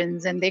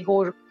parents, and they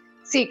go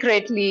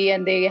secretly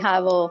and they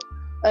have a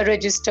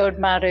registered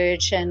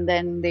marriage, and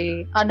then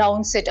they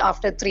announce it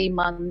after 3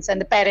 months,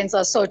 and the parents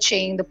are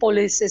searching, the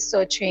police is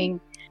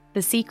searching.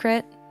 The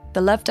secret,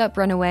 the loved-up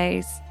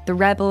runaways, the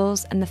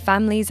rebels, and the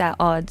families at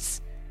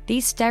odds.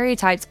 These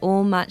stereotypes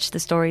all match the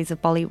stories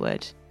of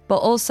Bollywood, but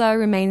also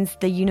remains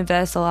the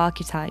universal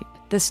archetype,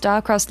 the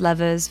star-crossed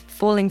lovers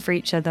falling for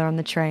each other on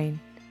the train.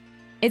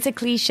 It's a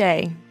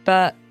cliche,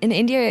 but in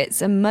India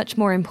it's a much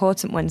more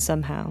important one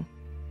somehow,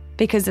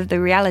 because of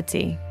the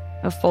reality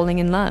of falling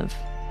in love.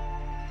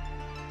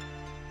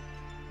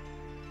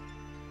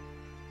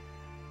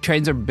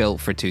 Trains are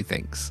built for two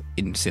things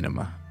in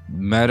cinema: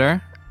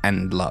 murder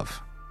and love.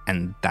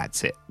 And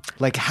that's it.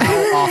 Like how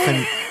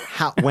often,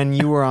 when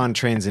you were on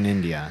trains in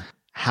India,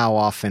 how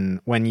often,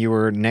 when you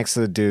were next to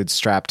the dude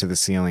strapped to the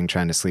ceiling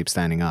trying to sleep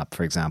standing up,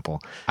 for example,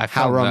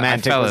 how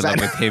romantic was that? I fell in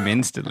love with him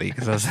instantly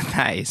because I was like,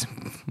 that is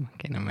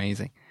fucking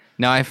amazing.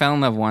 No, I fell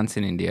in love once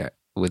in India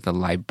with a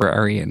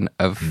librarian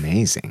of...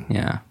 Amazing.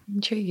 Yeah.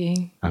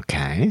 Intriguing.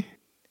 Okay.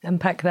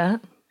 Unpack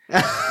that.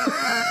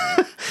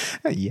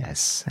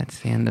 Yes. That's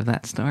the end of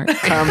that story.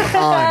 Come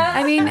on.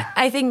 I mean,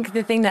 I think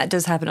the thing that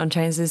does happen on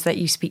trains is that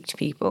you speak to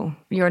people.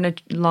 You're on a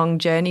long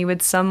journey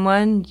with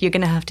someone. You're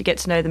going to have to get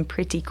to know them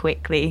pretty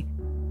quickly.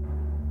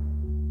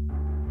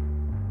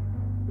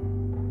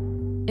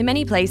 In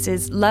many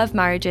places, love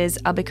marriages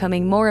are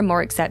becoming more and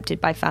more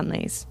accepted by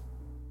families.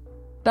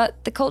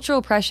 But the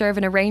cultural pressure of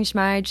an arranged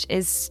marriage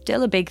is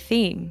still a big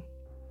theme.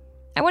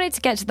 I wanted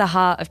to get to the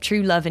heart of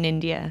true love in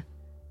India.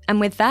 And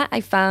with that,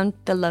 I found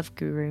the Love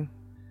Guru.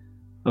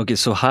 Okay,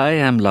 so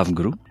hi, I'm Love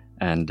Guru,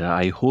 and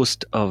I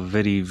host a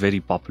very, very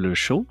popular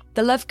show.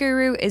 The Love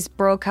Guru is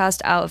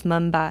broadcast out of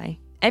Mumbai,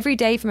 every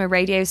day from a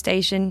radio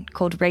station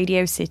called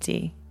Radio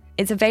City.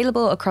 It's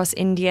available across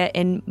India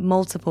in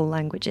multiple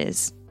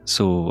languages.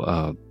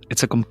 So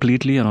it's a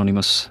completely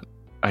anonymous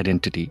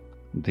identity.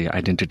 The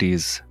identity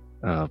is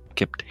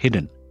kept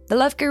hidden. The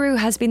Love Guru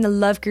has been the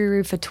Love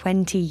Guru for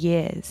 20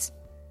 years.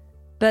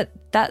 But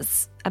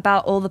that's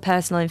about all the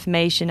personal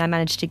information I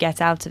managed to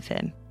get out of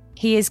him.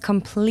 He is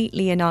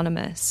completely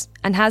anonymous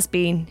and has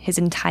been his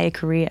entire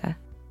career.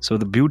 So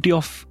the beauty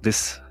of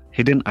this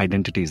hidden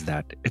identity is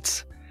that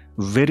it's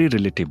very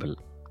relatable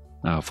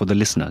for the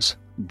listeners.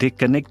 They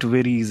connect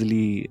very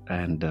easily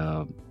and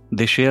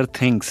they share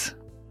things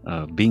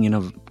being in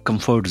a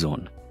comfort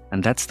zone.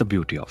 And that's the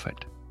beauty of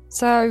it.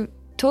 So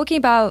talking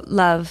about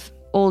love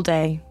all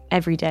day,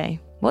 every day,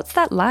 what's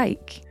that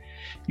like?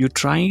 You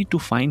try to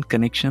find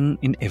connection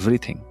in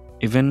everything.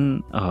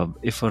 Even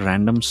if a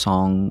random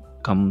song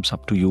comes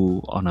up to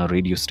you on a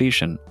radio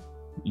station,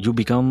 you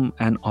become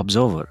an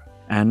observer.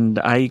 And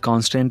I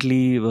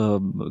constantly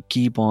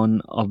keep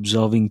on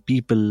observing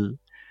people,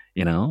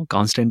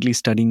 constantly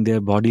studying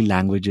their body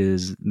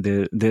languages,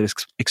 their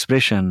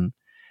expression,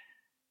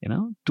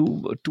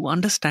 to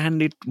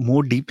understand it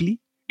more deeply.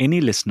 Any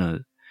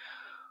listener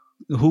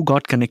who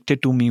got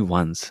connected to me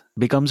once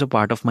becomes a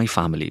part of my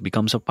family,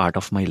 becomes a part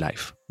of my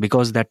life,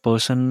 because that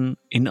person,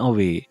 in a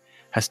way,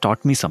 has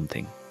taught me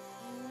something.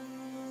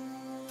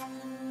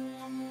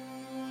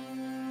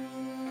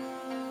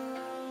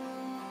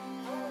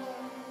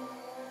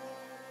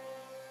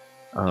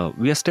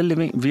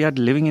 We are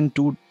living in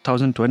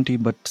 2020,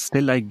 but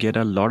still I get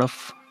a lot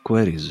of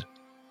queries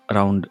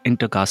around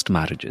intercaste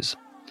marriages.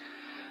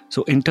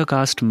 So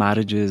intercaste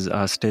marriages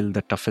are still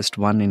the toughest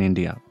one in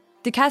India.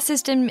 The caste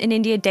system in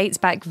India dates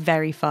back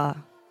very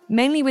far.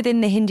 Mainly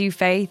within the Hindu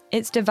faith,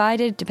 it's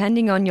divided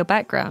depending on your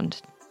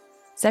background,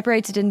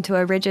 separated into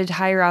a rigid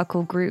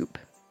hierarchical group.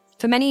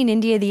 For many in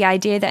India, the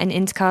idea that an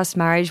intercaste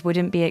marriage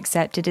wouldn't be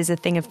accepted is a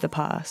thing of the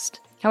past.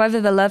 However,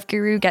 the Love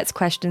Guru gets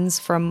questions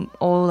from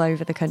all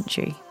over the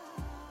country.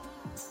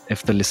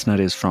 If the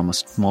listener is from a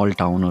small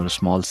town or a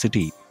small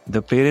city,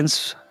 the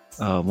parents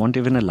won't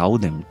even allow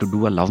them to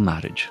do a love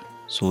marriage.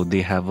 So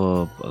they have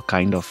a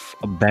kind of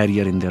a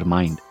barrier in their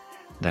mind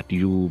that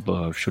you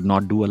should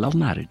not do a love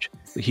marriage.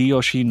 He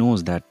or she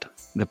knows that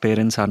the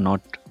parents are not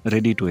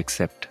ready to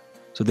accept.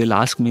 So they'll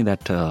ask me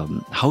that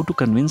how to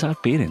convince our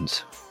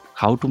parents,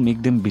 how to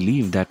make them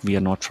believe that we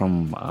are not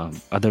from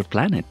other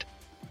planet.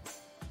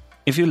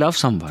 If you love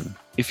someone,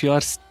 if you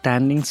are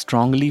standing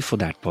strongly for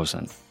that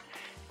person,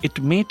 it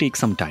may take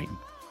some time.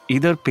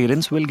 Either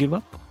parents will give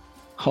up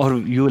or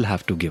you will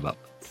have to give up.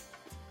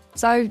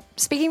 So,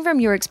 speaking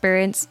from your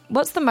experience,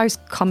 what's the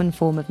most common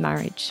form of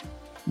marriage?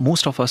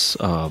 Most of us,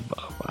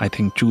 I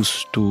think,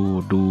 choose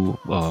to do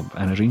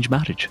an arranged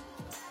marriage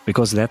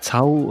because that's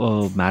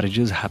how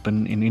marriages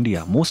happen in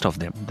India. Most of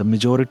them, the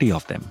majority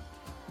of them.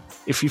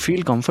 If you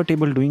feel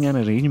comfortable doing an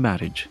arranged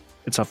marriage,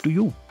 it's up to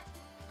you.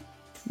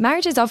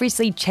 Marriage has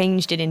obviously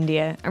changed in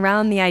India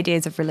around the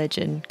ideas of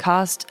religion,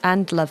 caste,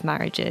 and love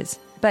marriages.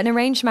 But an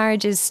arranged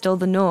marriage is still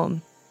the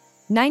norm.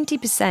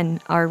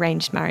 90% are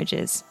arranged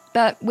marriages.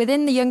 But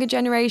within the younger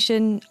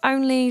generation,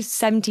 only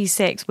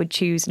 76 would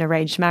choose an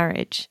arranged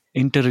marriage.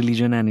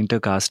 Interreligion and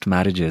intercaste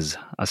marriages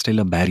are still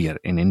a barrier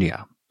in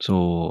India.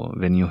 So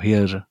when you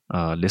hear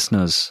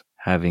listeners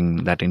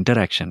having that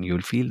interaction,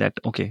 you'll feel that,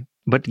 okay.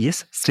 But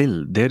yes,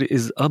 still there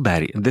is a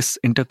barrier. This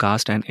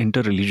intercaste and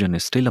interreligion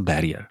is still a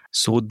barrier.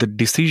 So the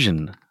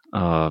decision,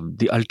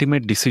 the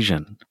ultimate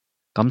decision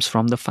comes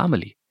from the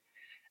family.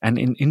 And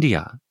in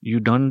India,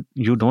 you don't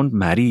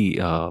marry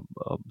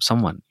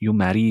someone. You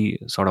marry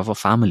sort of a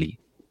family.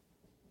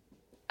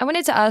 I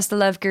wanted to ask the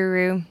Love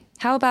Guru,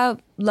 how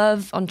about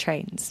love on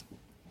trains?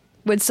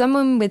 Would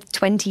someone with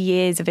 20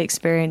 years of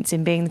experience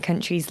in being the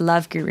country's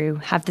Love Guru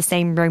have the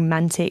same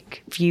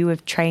romantic view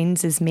of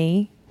trains as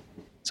me?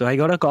 So I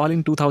got a call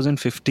in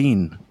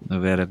 2015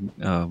 where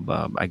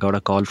I got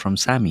a call from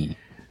Sammy.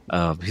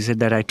 He said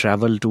that I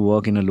travel to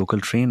work in a local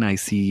train. I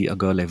see a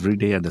girl every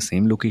day at the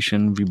same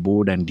location. We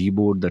board and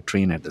deboard the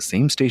train at the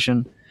same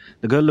station.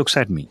 The girl looks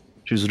at me.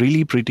 She's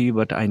really pretty,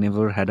 but I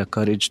never had a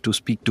courage to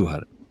speak to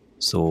her.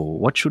 So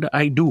what should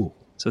I do?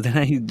 So then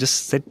I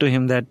just said to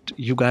him that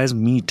you guys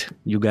meet,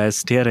 you guys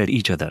stare at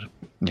each other.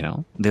 You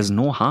know, there's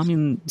no harm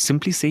in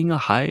simply saying a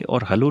hi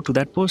or hello to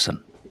that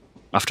person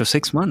after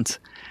 6 months.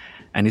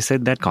 And he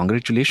said that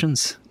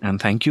congratulations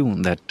and thank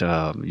you that,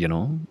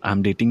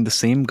 I'm dating the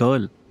same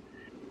girl.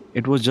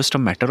 It was just a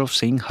matter of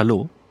saying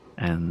hello.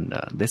 And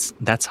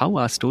that's how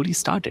our story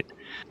started.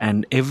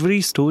 And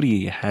every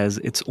story has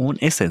its own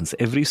essence.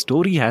 Every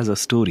story has a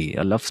story,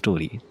 a love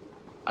story.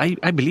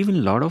 I believe in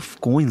a lot of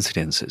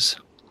coincidences.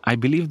 I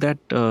believe that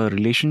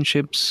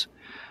relationships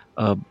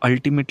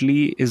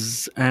ultimately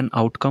is an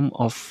outcome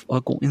of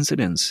a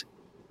coincidence.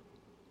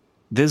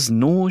 There's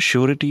no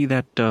surety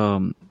that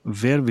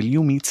where will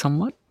you meet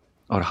someone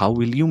or how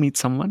will you meet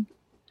someone.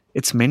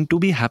 It's meant to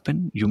be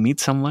happen. You meet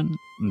someone,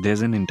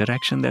 there's an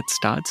interaction that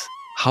starts.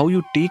 How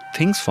you take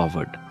things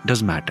forward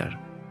does matter.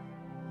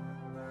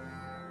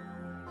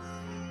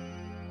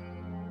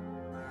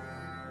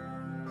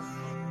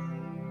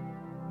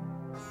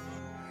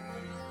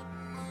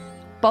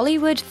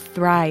 Bollywood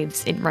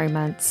thrives in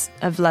romance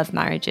of love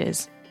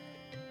marriages.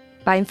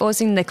 By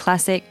enforcing the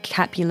classic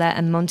Capulet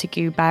and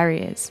Montague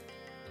barriers,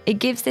 it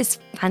gives this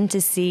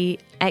fantasy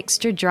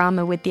extra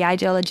drama with the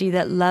ideology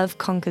that love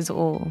conquers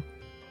all.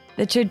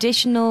 The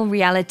traditional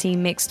reality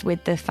mixed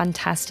with the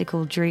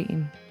fantastical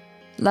dream.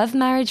 Love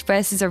marriage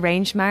versus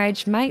arranged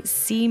marriage might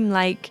seem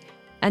like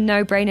a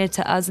no-brainer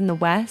to us in the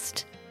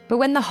West, but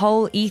when the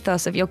whole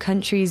ethos of your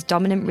country's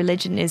dominant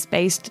religion is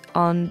based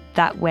on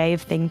that way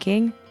of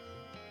thinking,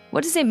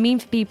 what does it mean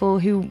for people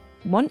who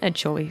want a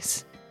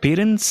choice?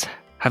 Parents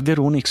have their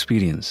own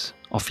experience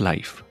of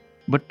life.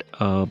 But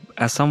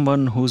as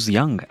someone who's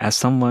young, as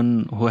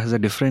someone who has a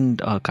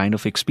different kind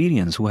of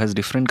experience, who has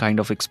different kind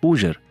of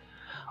exposure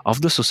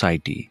of the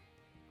society,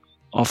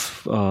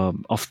 of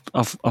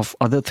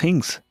other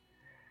things,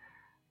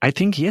 I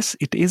think, yes,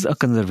 it is a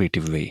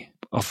conservative way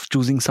of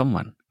choosing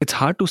someone. It's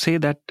hard to say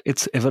that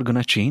it's ever going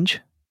to change,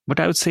 but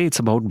I would say it's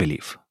about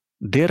belief.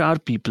 There are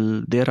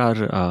people, there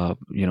are,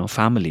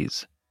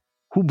 families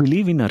who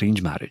believe in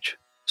arranged marriage.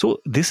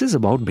 So this is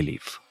about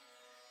belief.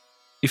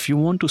 If you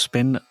want to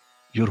spend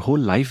your whole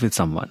life with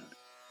someone,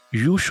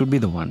 you should be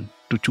the one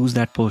to choose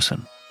that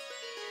person.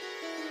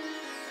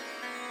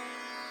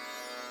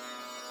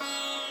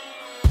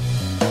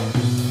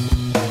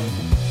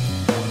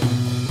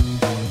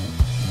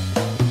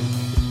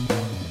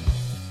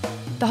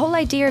 The whole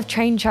idea of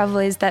train travel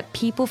is that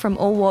people from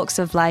all walks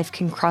of life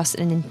can cross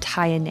an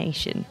entire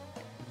nation.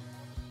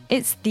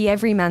 It's the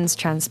everyman's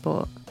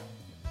transport.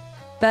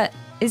 But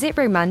is it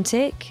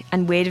romantic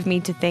and weird of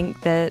me to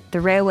think that the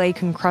railway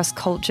can cross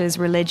cultures,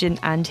 religion,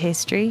 and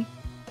history?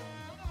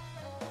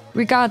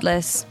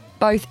 Regardless,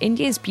 both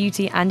India's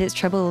beauty and its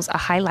troubles are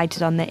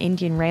highlighted on the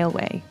Indian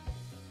Railway,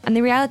 and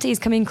the reality is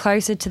coming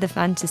closer to the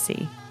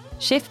fantasy.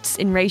 shifts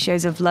in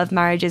ratios of love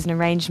marriages and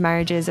arranged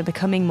marriages are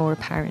becoming more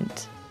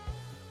apparent.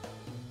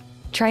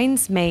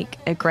 Trains make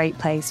a great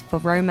place for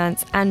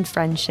romance and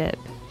friendship,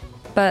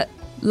 but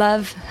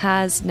love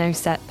has no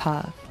set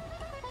path.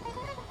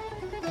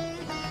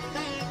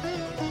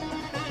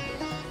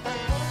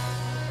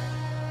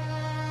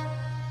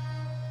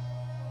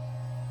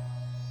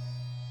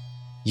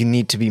 You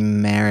need to be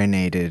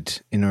marinated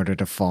in order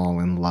to fall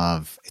in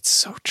love. It's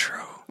so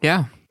true.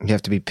 Yeah. You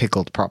have to be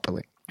pickled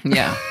properly.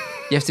 Yeah.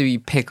 You have to be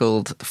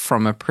pickled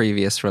from a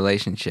previous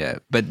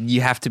relationship, but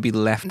you have to be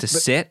left to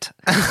sit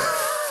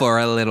for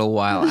a little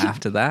while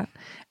after that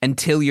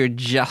until you're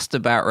just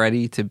about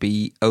ready to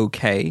be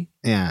okay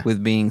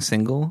with being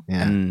single.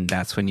 Yeah. And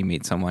that's when you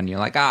meet someone. You're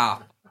like,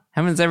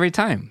 happens every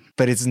time.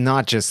 But it's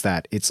not just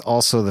that. It's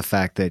also the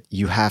fact that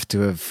you have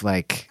to have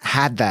like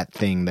had that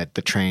thing that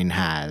the train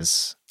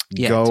has.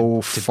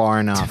 Go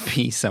far enough to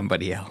be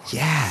somebody else.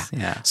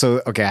 Yeah.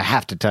 So, okay, I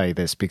have to tell you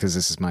this because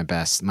this is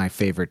my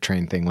favorite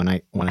train thing. When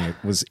I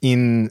was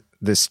in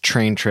this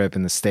train trip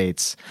in the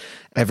States,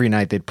 every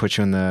night they'd put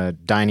you in the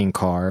dining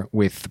car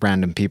with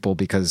random people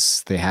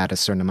because they had a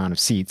certain amount of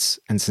seats.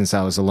 And since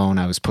I was alone,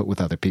 I was put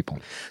with other people.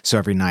 So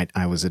every night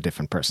I was a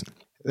different person.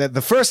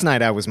 The first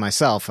night I was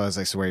myself. I was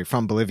like, so where are you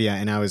from? Bolivia.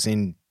 And I was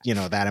in,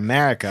 that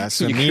America.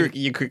 So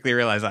you quickly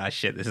realize,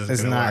 shit, this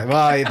is not.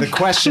 Well, the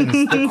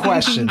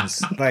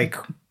questions like,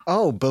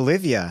 oh,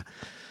 Bolivia.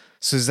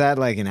 So is that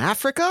like in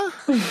Africa?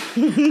 Like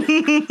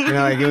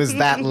it was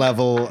that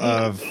level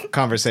of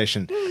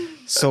conversation.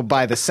 So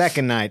by the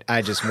second night,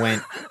 I just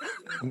went,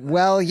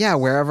 well, yeah,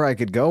 wherever I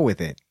could go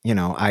with it.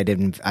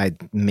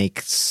 I'd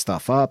make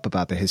stuff up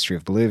about the history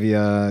of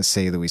Bolivia,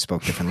 say that we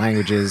spoke different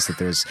languages, that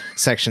there's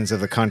sections of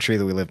the country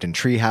that we lived in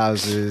tree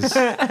houses,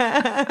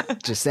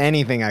 just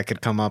anything I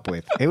could come up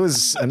with. It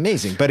was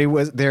amazing. But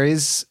there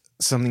is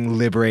something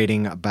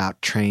liberating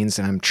about trains,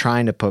 and I'm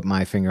trying to put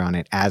my finger on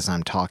it as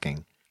I'm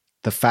talking.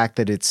 The fact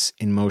that it's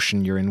in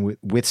motion, you're in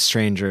with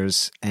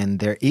strangers, and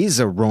there is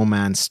a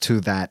romance to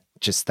that.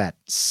 Just that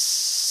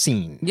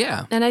scene.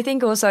 Yeah. And I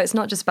think also it's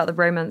not just about the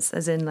romance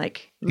as in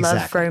like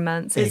love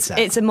romance.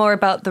 It's more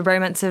about the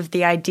romance of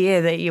the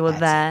idea that you were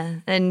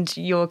there and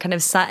you're kind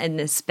of sat in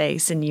this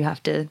space and you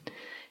have to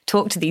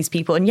talk to these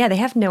people. And they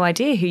have no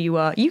idea who you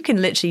are. You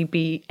can literally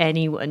be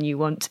anyone you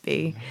want to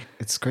be.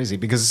 It's crazy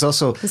because it's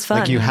also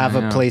like you have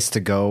a place to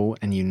go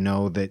and you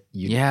know that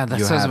you... Yeah,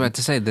 that's what I was about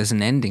to say. There's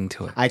an ending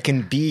to it. I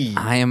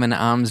am an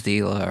arms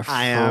dealer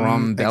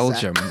from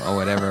Belgium or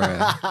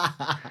whatever.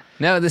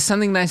 No, there's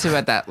something nice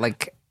about that.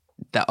 Like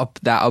that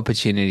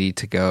opportunity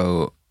to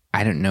go,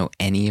 I don't know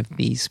any of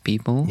these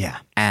people. Yeah.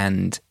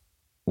 And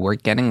we're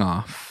getting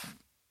off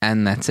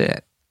and that's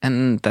it.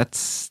 And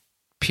that's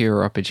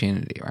pure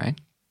opportunity, right?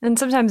 And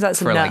sometimes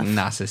that's for enough. Like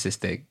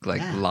narcissistic,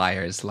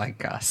 liars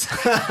like us.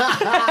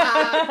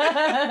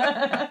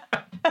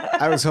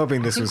 I was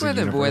hoping this was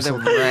universal.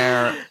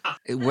 We're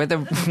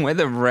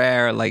the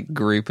rare like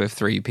group of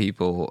three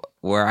people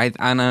where I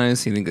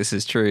honestly think this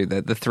is true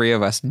that the three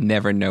of us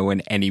never know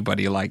when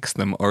anybody likes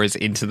them or is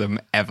into them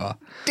ever.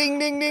 Ding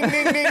ding ding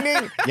ding ding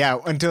ding. Yeah,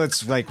 until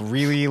it's like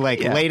really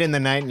late in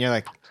the night and you're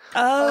like,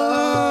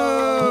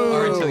 oh.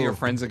 Or until your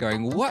friends are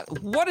going, what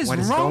is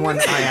wrong with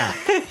you?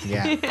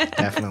 Yeah,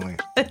 definitely.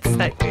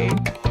 Exactly.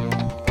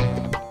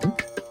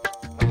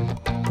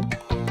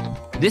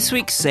 This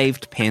week's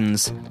saved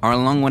pins are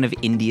along one of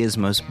India's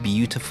most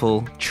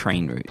beautiful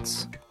train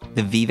routes,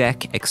 the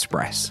Vivek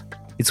Express.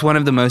 It's one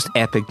of the most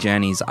epic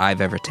journeys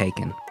I've ever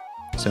taken,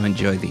 so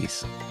enjoy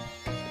these.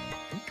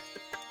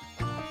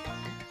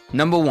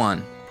 Number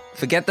 1,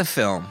 forget the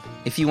film.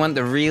 If you want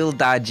the real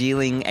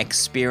Darjeeling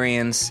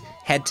experience,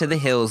 head to the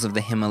hills of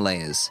the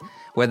Himalayas,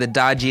 where the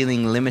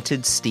Darjeeling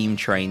Limited steam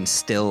train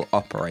still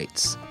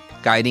operates,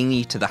 guiding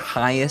you to the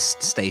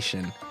highest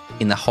station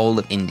in the whole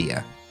of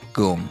India,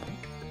 Ghum.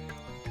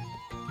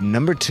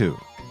 Number 2,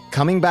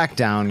 coming back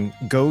down,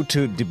 go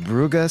to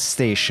Dibrugarh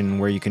station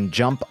where you can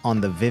jump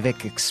on the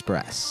Vivek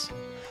Express.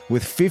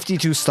 With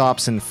 52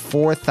 stops and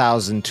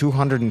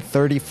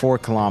 4,234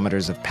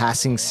 kilometers of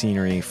passing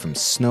scenery from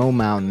snow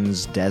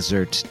mountains,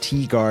 desert,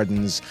 tea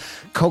gardens,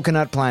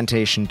 coconut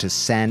plantation to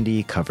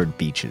sandy covered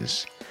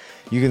beaches.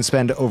 You can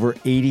spend over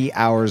 80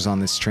 hours on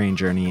this train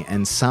journey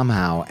and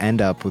somehow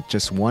end up with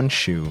just one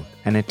shoe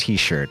and a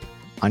t-shirt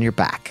on your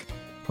back,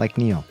 like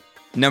Neil.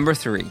 Number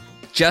 3,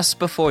 just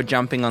before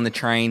jumping on the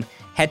train,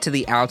 head to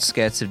the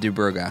outskirts of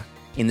Dibrugarh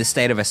in the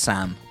state of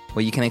Assam,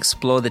 where you can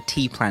explore the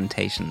tea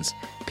plantations,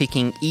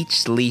 picking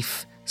each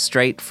leaf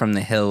straight from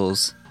the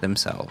hills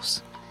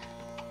themselves.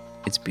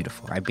 It's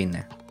beautiful. I've been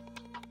there.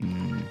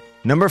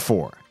 Number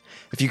 4,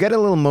 if you get a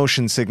little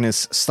motion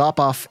sickness, stop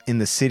off in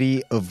the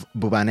city of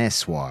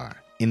Bhubaneswar,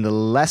 in the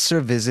lesser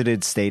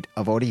visited state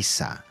of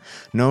Odisha,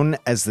 known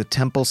as the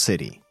Temple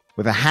City.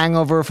 With a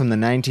hangover from the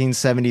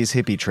 1970s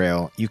hippie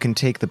trail, you can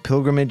take the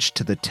pilgrimage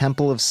to the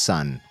Temple of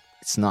Sun.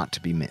 It's not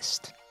to be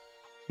missed.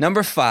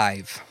 Number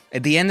 5.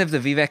 At the end of the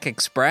Vivek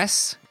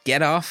Express,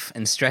 get off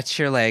and stretch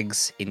your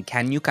legs in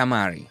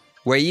Kanyakumari,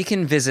 where you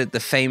can visit the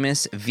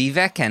famous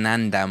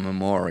Vivekananda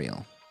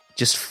Memorial.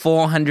 Just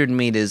 400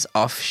 meters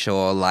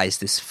offshore lies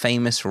this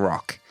famous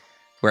rock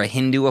where a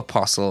Hindu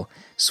apostle,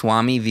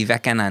 Swami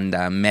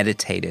Vivekananda,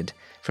 meditated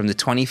from the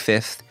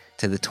 25th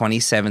to the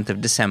 27th of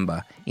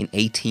December in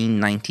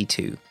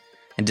 1892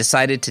 and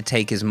decided to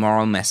take his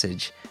moral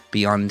message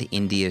beyond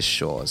India's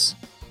shores.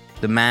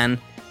 The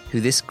man who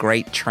this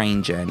great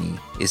train journey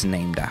is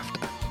named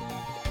after.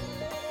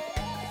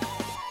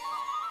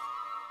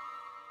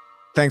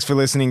 Thanks for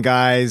listening,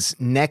 guys.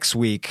 Next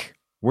week,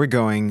 we're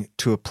going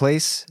to a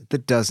place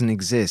that doesn't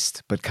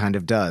exist, but kind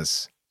of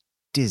does.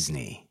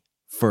 Disney.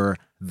 For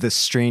the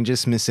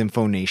strangest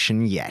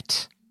misinformation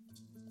yet.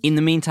 In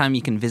the meantime,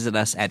 you can visit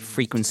us at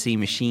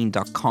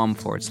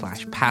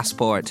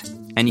frequencymachine.com/passport,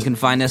 and you can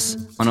find us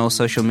on all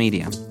social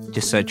media.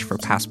 Just search for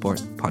Passport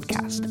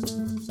Podcast.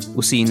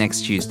 We'll see you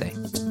next Tuesday.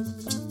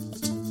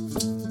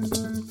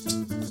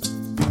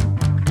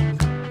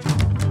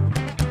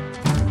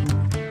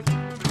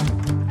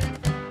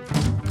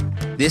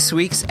 This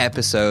week's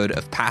episode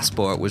of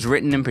Passport was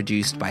written and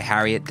produced by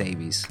Harriet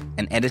Davies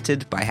and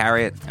edited by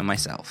Harriet and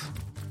myself.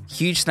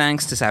 Huge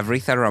thanks to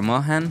Savritha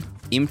Ramohan,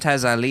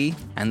 Imtaz Ali,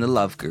 and the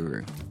Love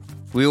Guru.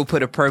 We will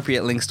put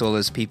appropriate links to all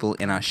those people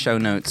in our show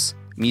notes.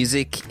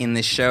 Music in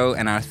this show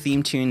and our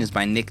theme tune is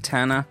by Nick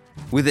Turner,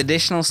 with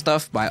additional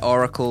stuff by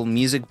Oracle,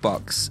 Music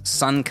Box,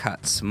 Sun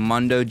Cuts,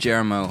 Mondo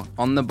Germo,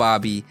 On the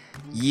Barbie,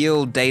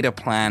 Yield Data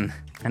Plan,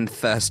 and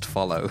Thirst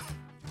Follow.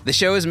 The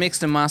show is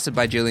mixed and mastered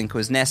by Julian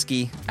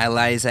Kwasniewski.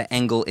 Eliza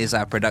Engel is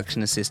our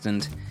production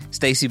assistant.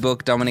 Stacey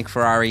Book, Dominic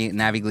Ferrari, and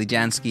Navi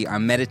Glijansky are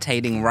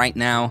meditating right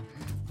now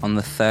on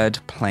the third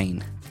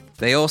plane.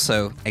 They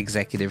also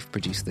executive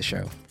produce the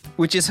show,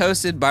 which is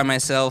hosted by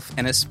myself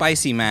and a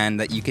spicy man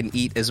that you can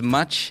eat as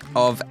much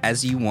of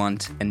as you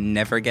want and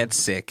never get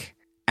sick,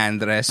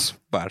 Andres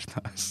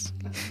Bartos.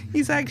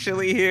 He's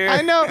actually here.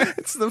 I know.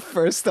 It's the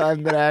first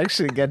time that I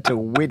actually get to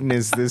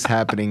witness this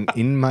happening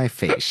in my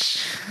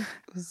face.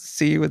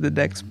 See you in the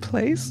next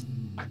place.